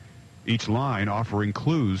tree, each line offering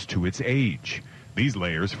clues to its age. These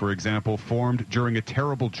layers, for example, formed during a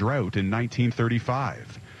terrible drought in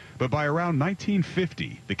 1935. But by around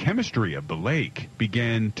 1950, the chemistry of the lake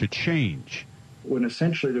began to change. When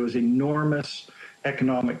essentially there was enormous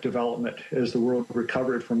economic development as the world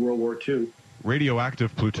recovered from World War II.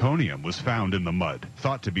 Radioactive plutonium was found in the mud,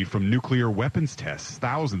 thought to be from nuclear weapons tests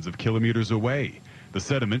thousands of kilometers away. The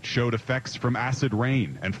sediment showed effects from acid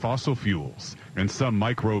rain and fossil fuels, and some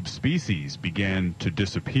microbe species began to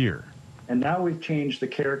disappear. And now we've changed the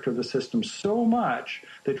character of the system so much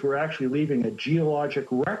that we're actually leaving a geologic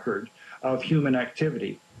record of human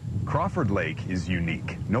activity. Crawford Lake is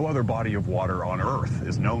unique. No other body of water on Earth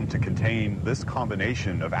is known to contain this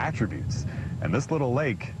combination of attributes. And this little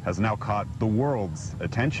lake has now caught the world's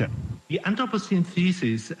attention. The Anthropocene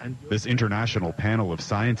thesis and this international panel of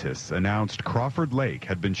scientists announced Crawford Lake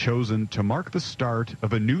had been chosen to mark the start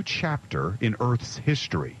of a new chapter in Earth's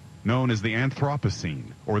history, known as the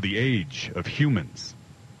Anthropocene, or the age of humans.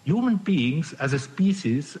 Human beings as a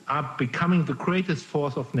species are becoming the greatest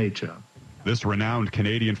force of nature. This renowned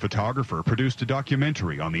Canadian photographer produced a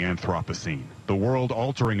documentary on the Anthropocene, the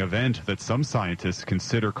world-altering event that some scientists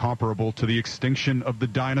consider comparable to the extinction of the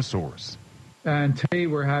dinosaurs. And today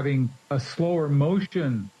we're having a slower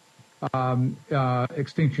motion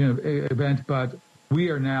extinction event, but we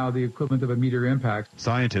are now the equivalent of a meteor impact.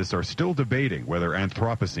 Scientists are still debating whether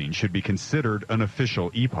Anthropocene should be considered an official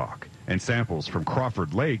epoch, and samples from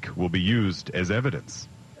Crawford Lake will be used as evidence.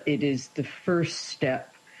 It is the first step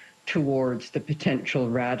towards the potential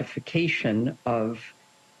ratification of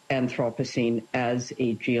Anthropocene as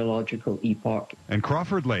a geological epoch. And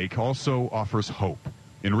Crawford Lake also offers hope.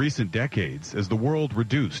 In recent decades, as the world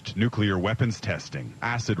reduced nuclear weapons testing,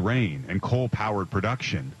 acid rain, and coal-powered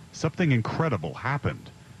production, something incredible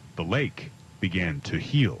happened. The lake began to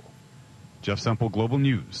heal. Jeff Semple, Global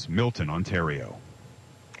News, Milton, Ontario.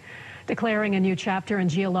 Declaring a new chapter in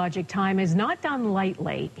geologic time is not done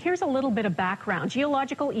lightly. Here's a little bit of background.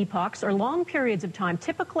 Geological epochs are long periods of time,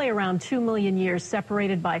 typically around 2 million years,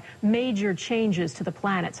 separated by major changes to the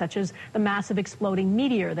planet, such as the massive exploding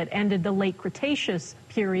meteor that ended the late Cretaceous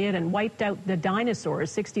period and wiped out the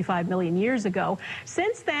dinosaurs 65 million years ago.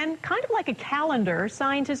 Since then, kind of like a calendar,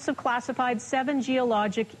 scientists have classified 7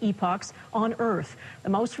 geologic epochs on Earth, the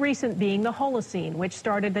most recent being the Holocene, which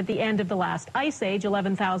started at the end of the last ice age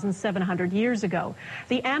 11,700 years ago.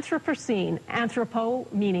 The Anthropocene,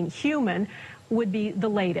 anthropo meaning human, would be the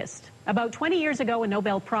latest. About 20 years ago, a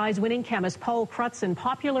Nobel Prize-winning chemist, Paul Crutzen,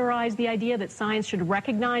 popularized the idea that science should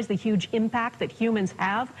recognize the huge impact that humans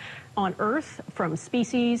have on Earth, from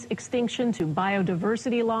species extinction to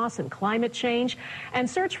biodiversity loss and climate change, and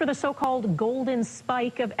search for the so-called golden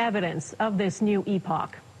spike of evidence of this new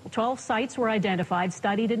epoch. 12 sites were identified,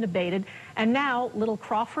 studied, and debated, and now little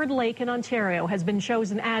Crawford Lake in Ontario has been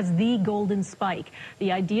chosen as the golden spike,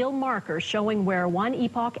 the ideal marker showing where one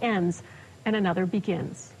epoch ends and another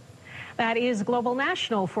begins. That is Global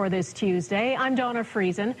National for this Tuesday. I'm Donna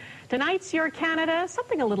Friesen. Tonight's Your Canada,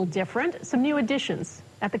 something a little different, some new additions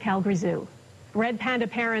at the Calgary Zoo. Red panda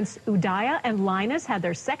parents Udaya and Linus had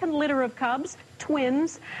their second litter of cubs,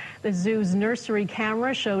 twins. The zoo's nursery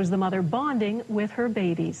camera shows the mother bonding with her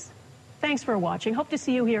babies. Thanks for watching. Hope to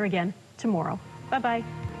see you here again tomorrow. Bye-bye.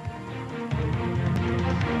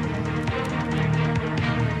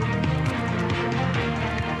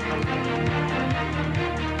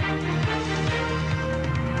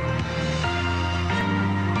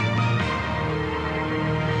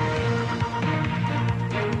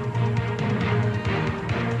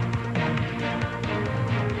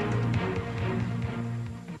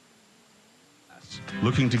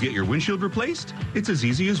 Looking to get your windshield replaced? It's as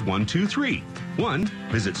easy as 1, 2, 3. 1.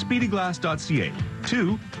 Visit speedyglass.ca.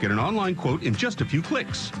 2. Get an online quote in just a few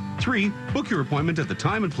clicks. 3. Book your appointment at the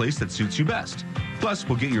time and place that suits you best. Plus,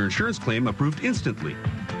 we'll get your insurance claim approved instantly.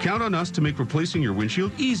 Count on us to make replacing your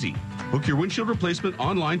windshield easy. Book your windshield replacement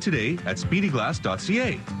online today at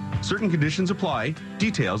speedyglass.ca. Certain conditions apply.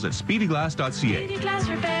 Details at speedyglass.ca. Speedy Glass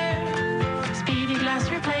Repair. Speedy Glass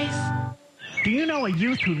Replace. Do you know a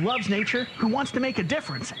youth who loves nature, who wants to make a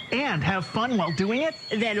difference, and have fun while doing it?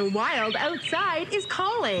 Then Wild Outside is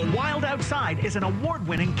calling. Wild Outside is an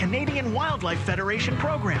award-winning Canadian Wildlife Federation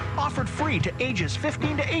program offered free to ages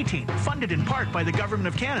 15 to 18, funded in part by the Government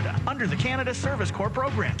of Canada under the Canada Service Corps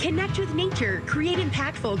program. Connect with nature, create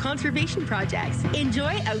impactful conservation projects,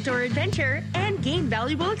 enjoy outdoor adventure, and gain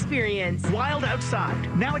valuable experience. Wild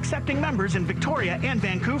Outside, now accepting members in Victoria and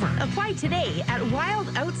Vancouver. Apply today at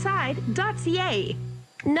wildoutside.ca.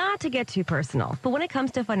 Not to get too personal, but when it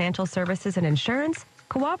comes to financial services and insurance,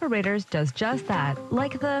 Cooperators does just that,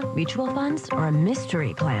 like the mutual funds or a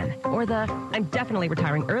mystery plan, or the I'm definitely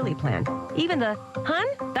retiring early plan, even the hun,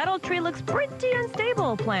 that old tree looks pretty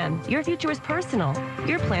unstable plan. Your future is personal.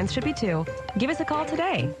 Your plans should be too. Give us a call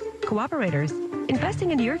today. Cooperators,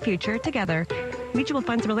 investing into your future together. Mutual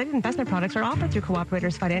funds and related investment products are offered through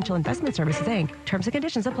Cooperators Financial Investment Services, Inc. Terms and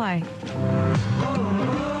conditions apply.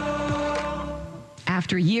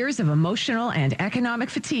 After years of emotional and economic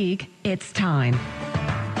fatigue, it's time.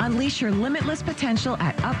 Unleash your limitless potential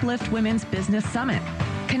at Uplift Women's Business Summit.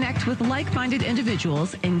 Connect with like-minded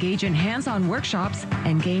individuals, engage in hands-on workshops,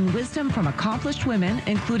 and gain wisdom from accomplished women,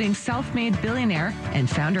 including self-made billionaire and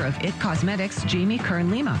founder of IT Cosmetics, Jamie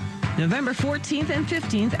Kern-Lima. November 14th and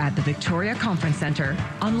 15th at the Victoria Conference Center.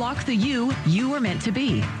 Unlock the you were meant to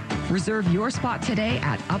be. Reserve your spot today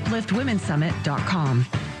at upliftwomensummit.com.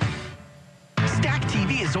 Stack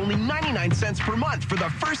TV is only 99 cents per month for the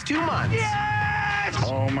first 2 months. Yes!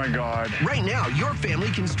 Oh my God. Right now, your family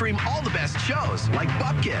can stream all the best shows like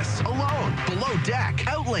Bupkis, Alone, Below Deck,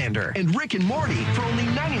 Outlander, and Rick and Morty for only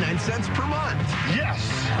 99 cents per month. Yes!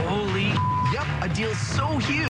 Holy, yep, a deal so huge.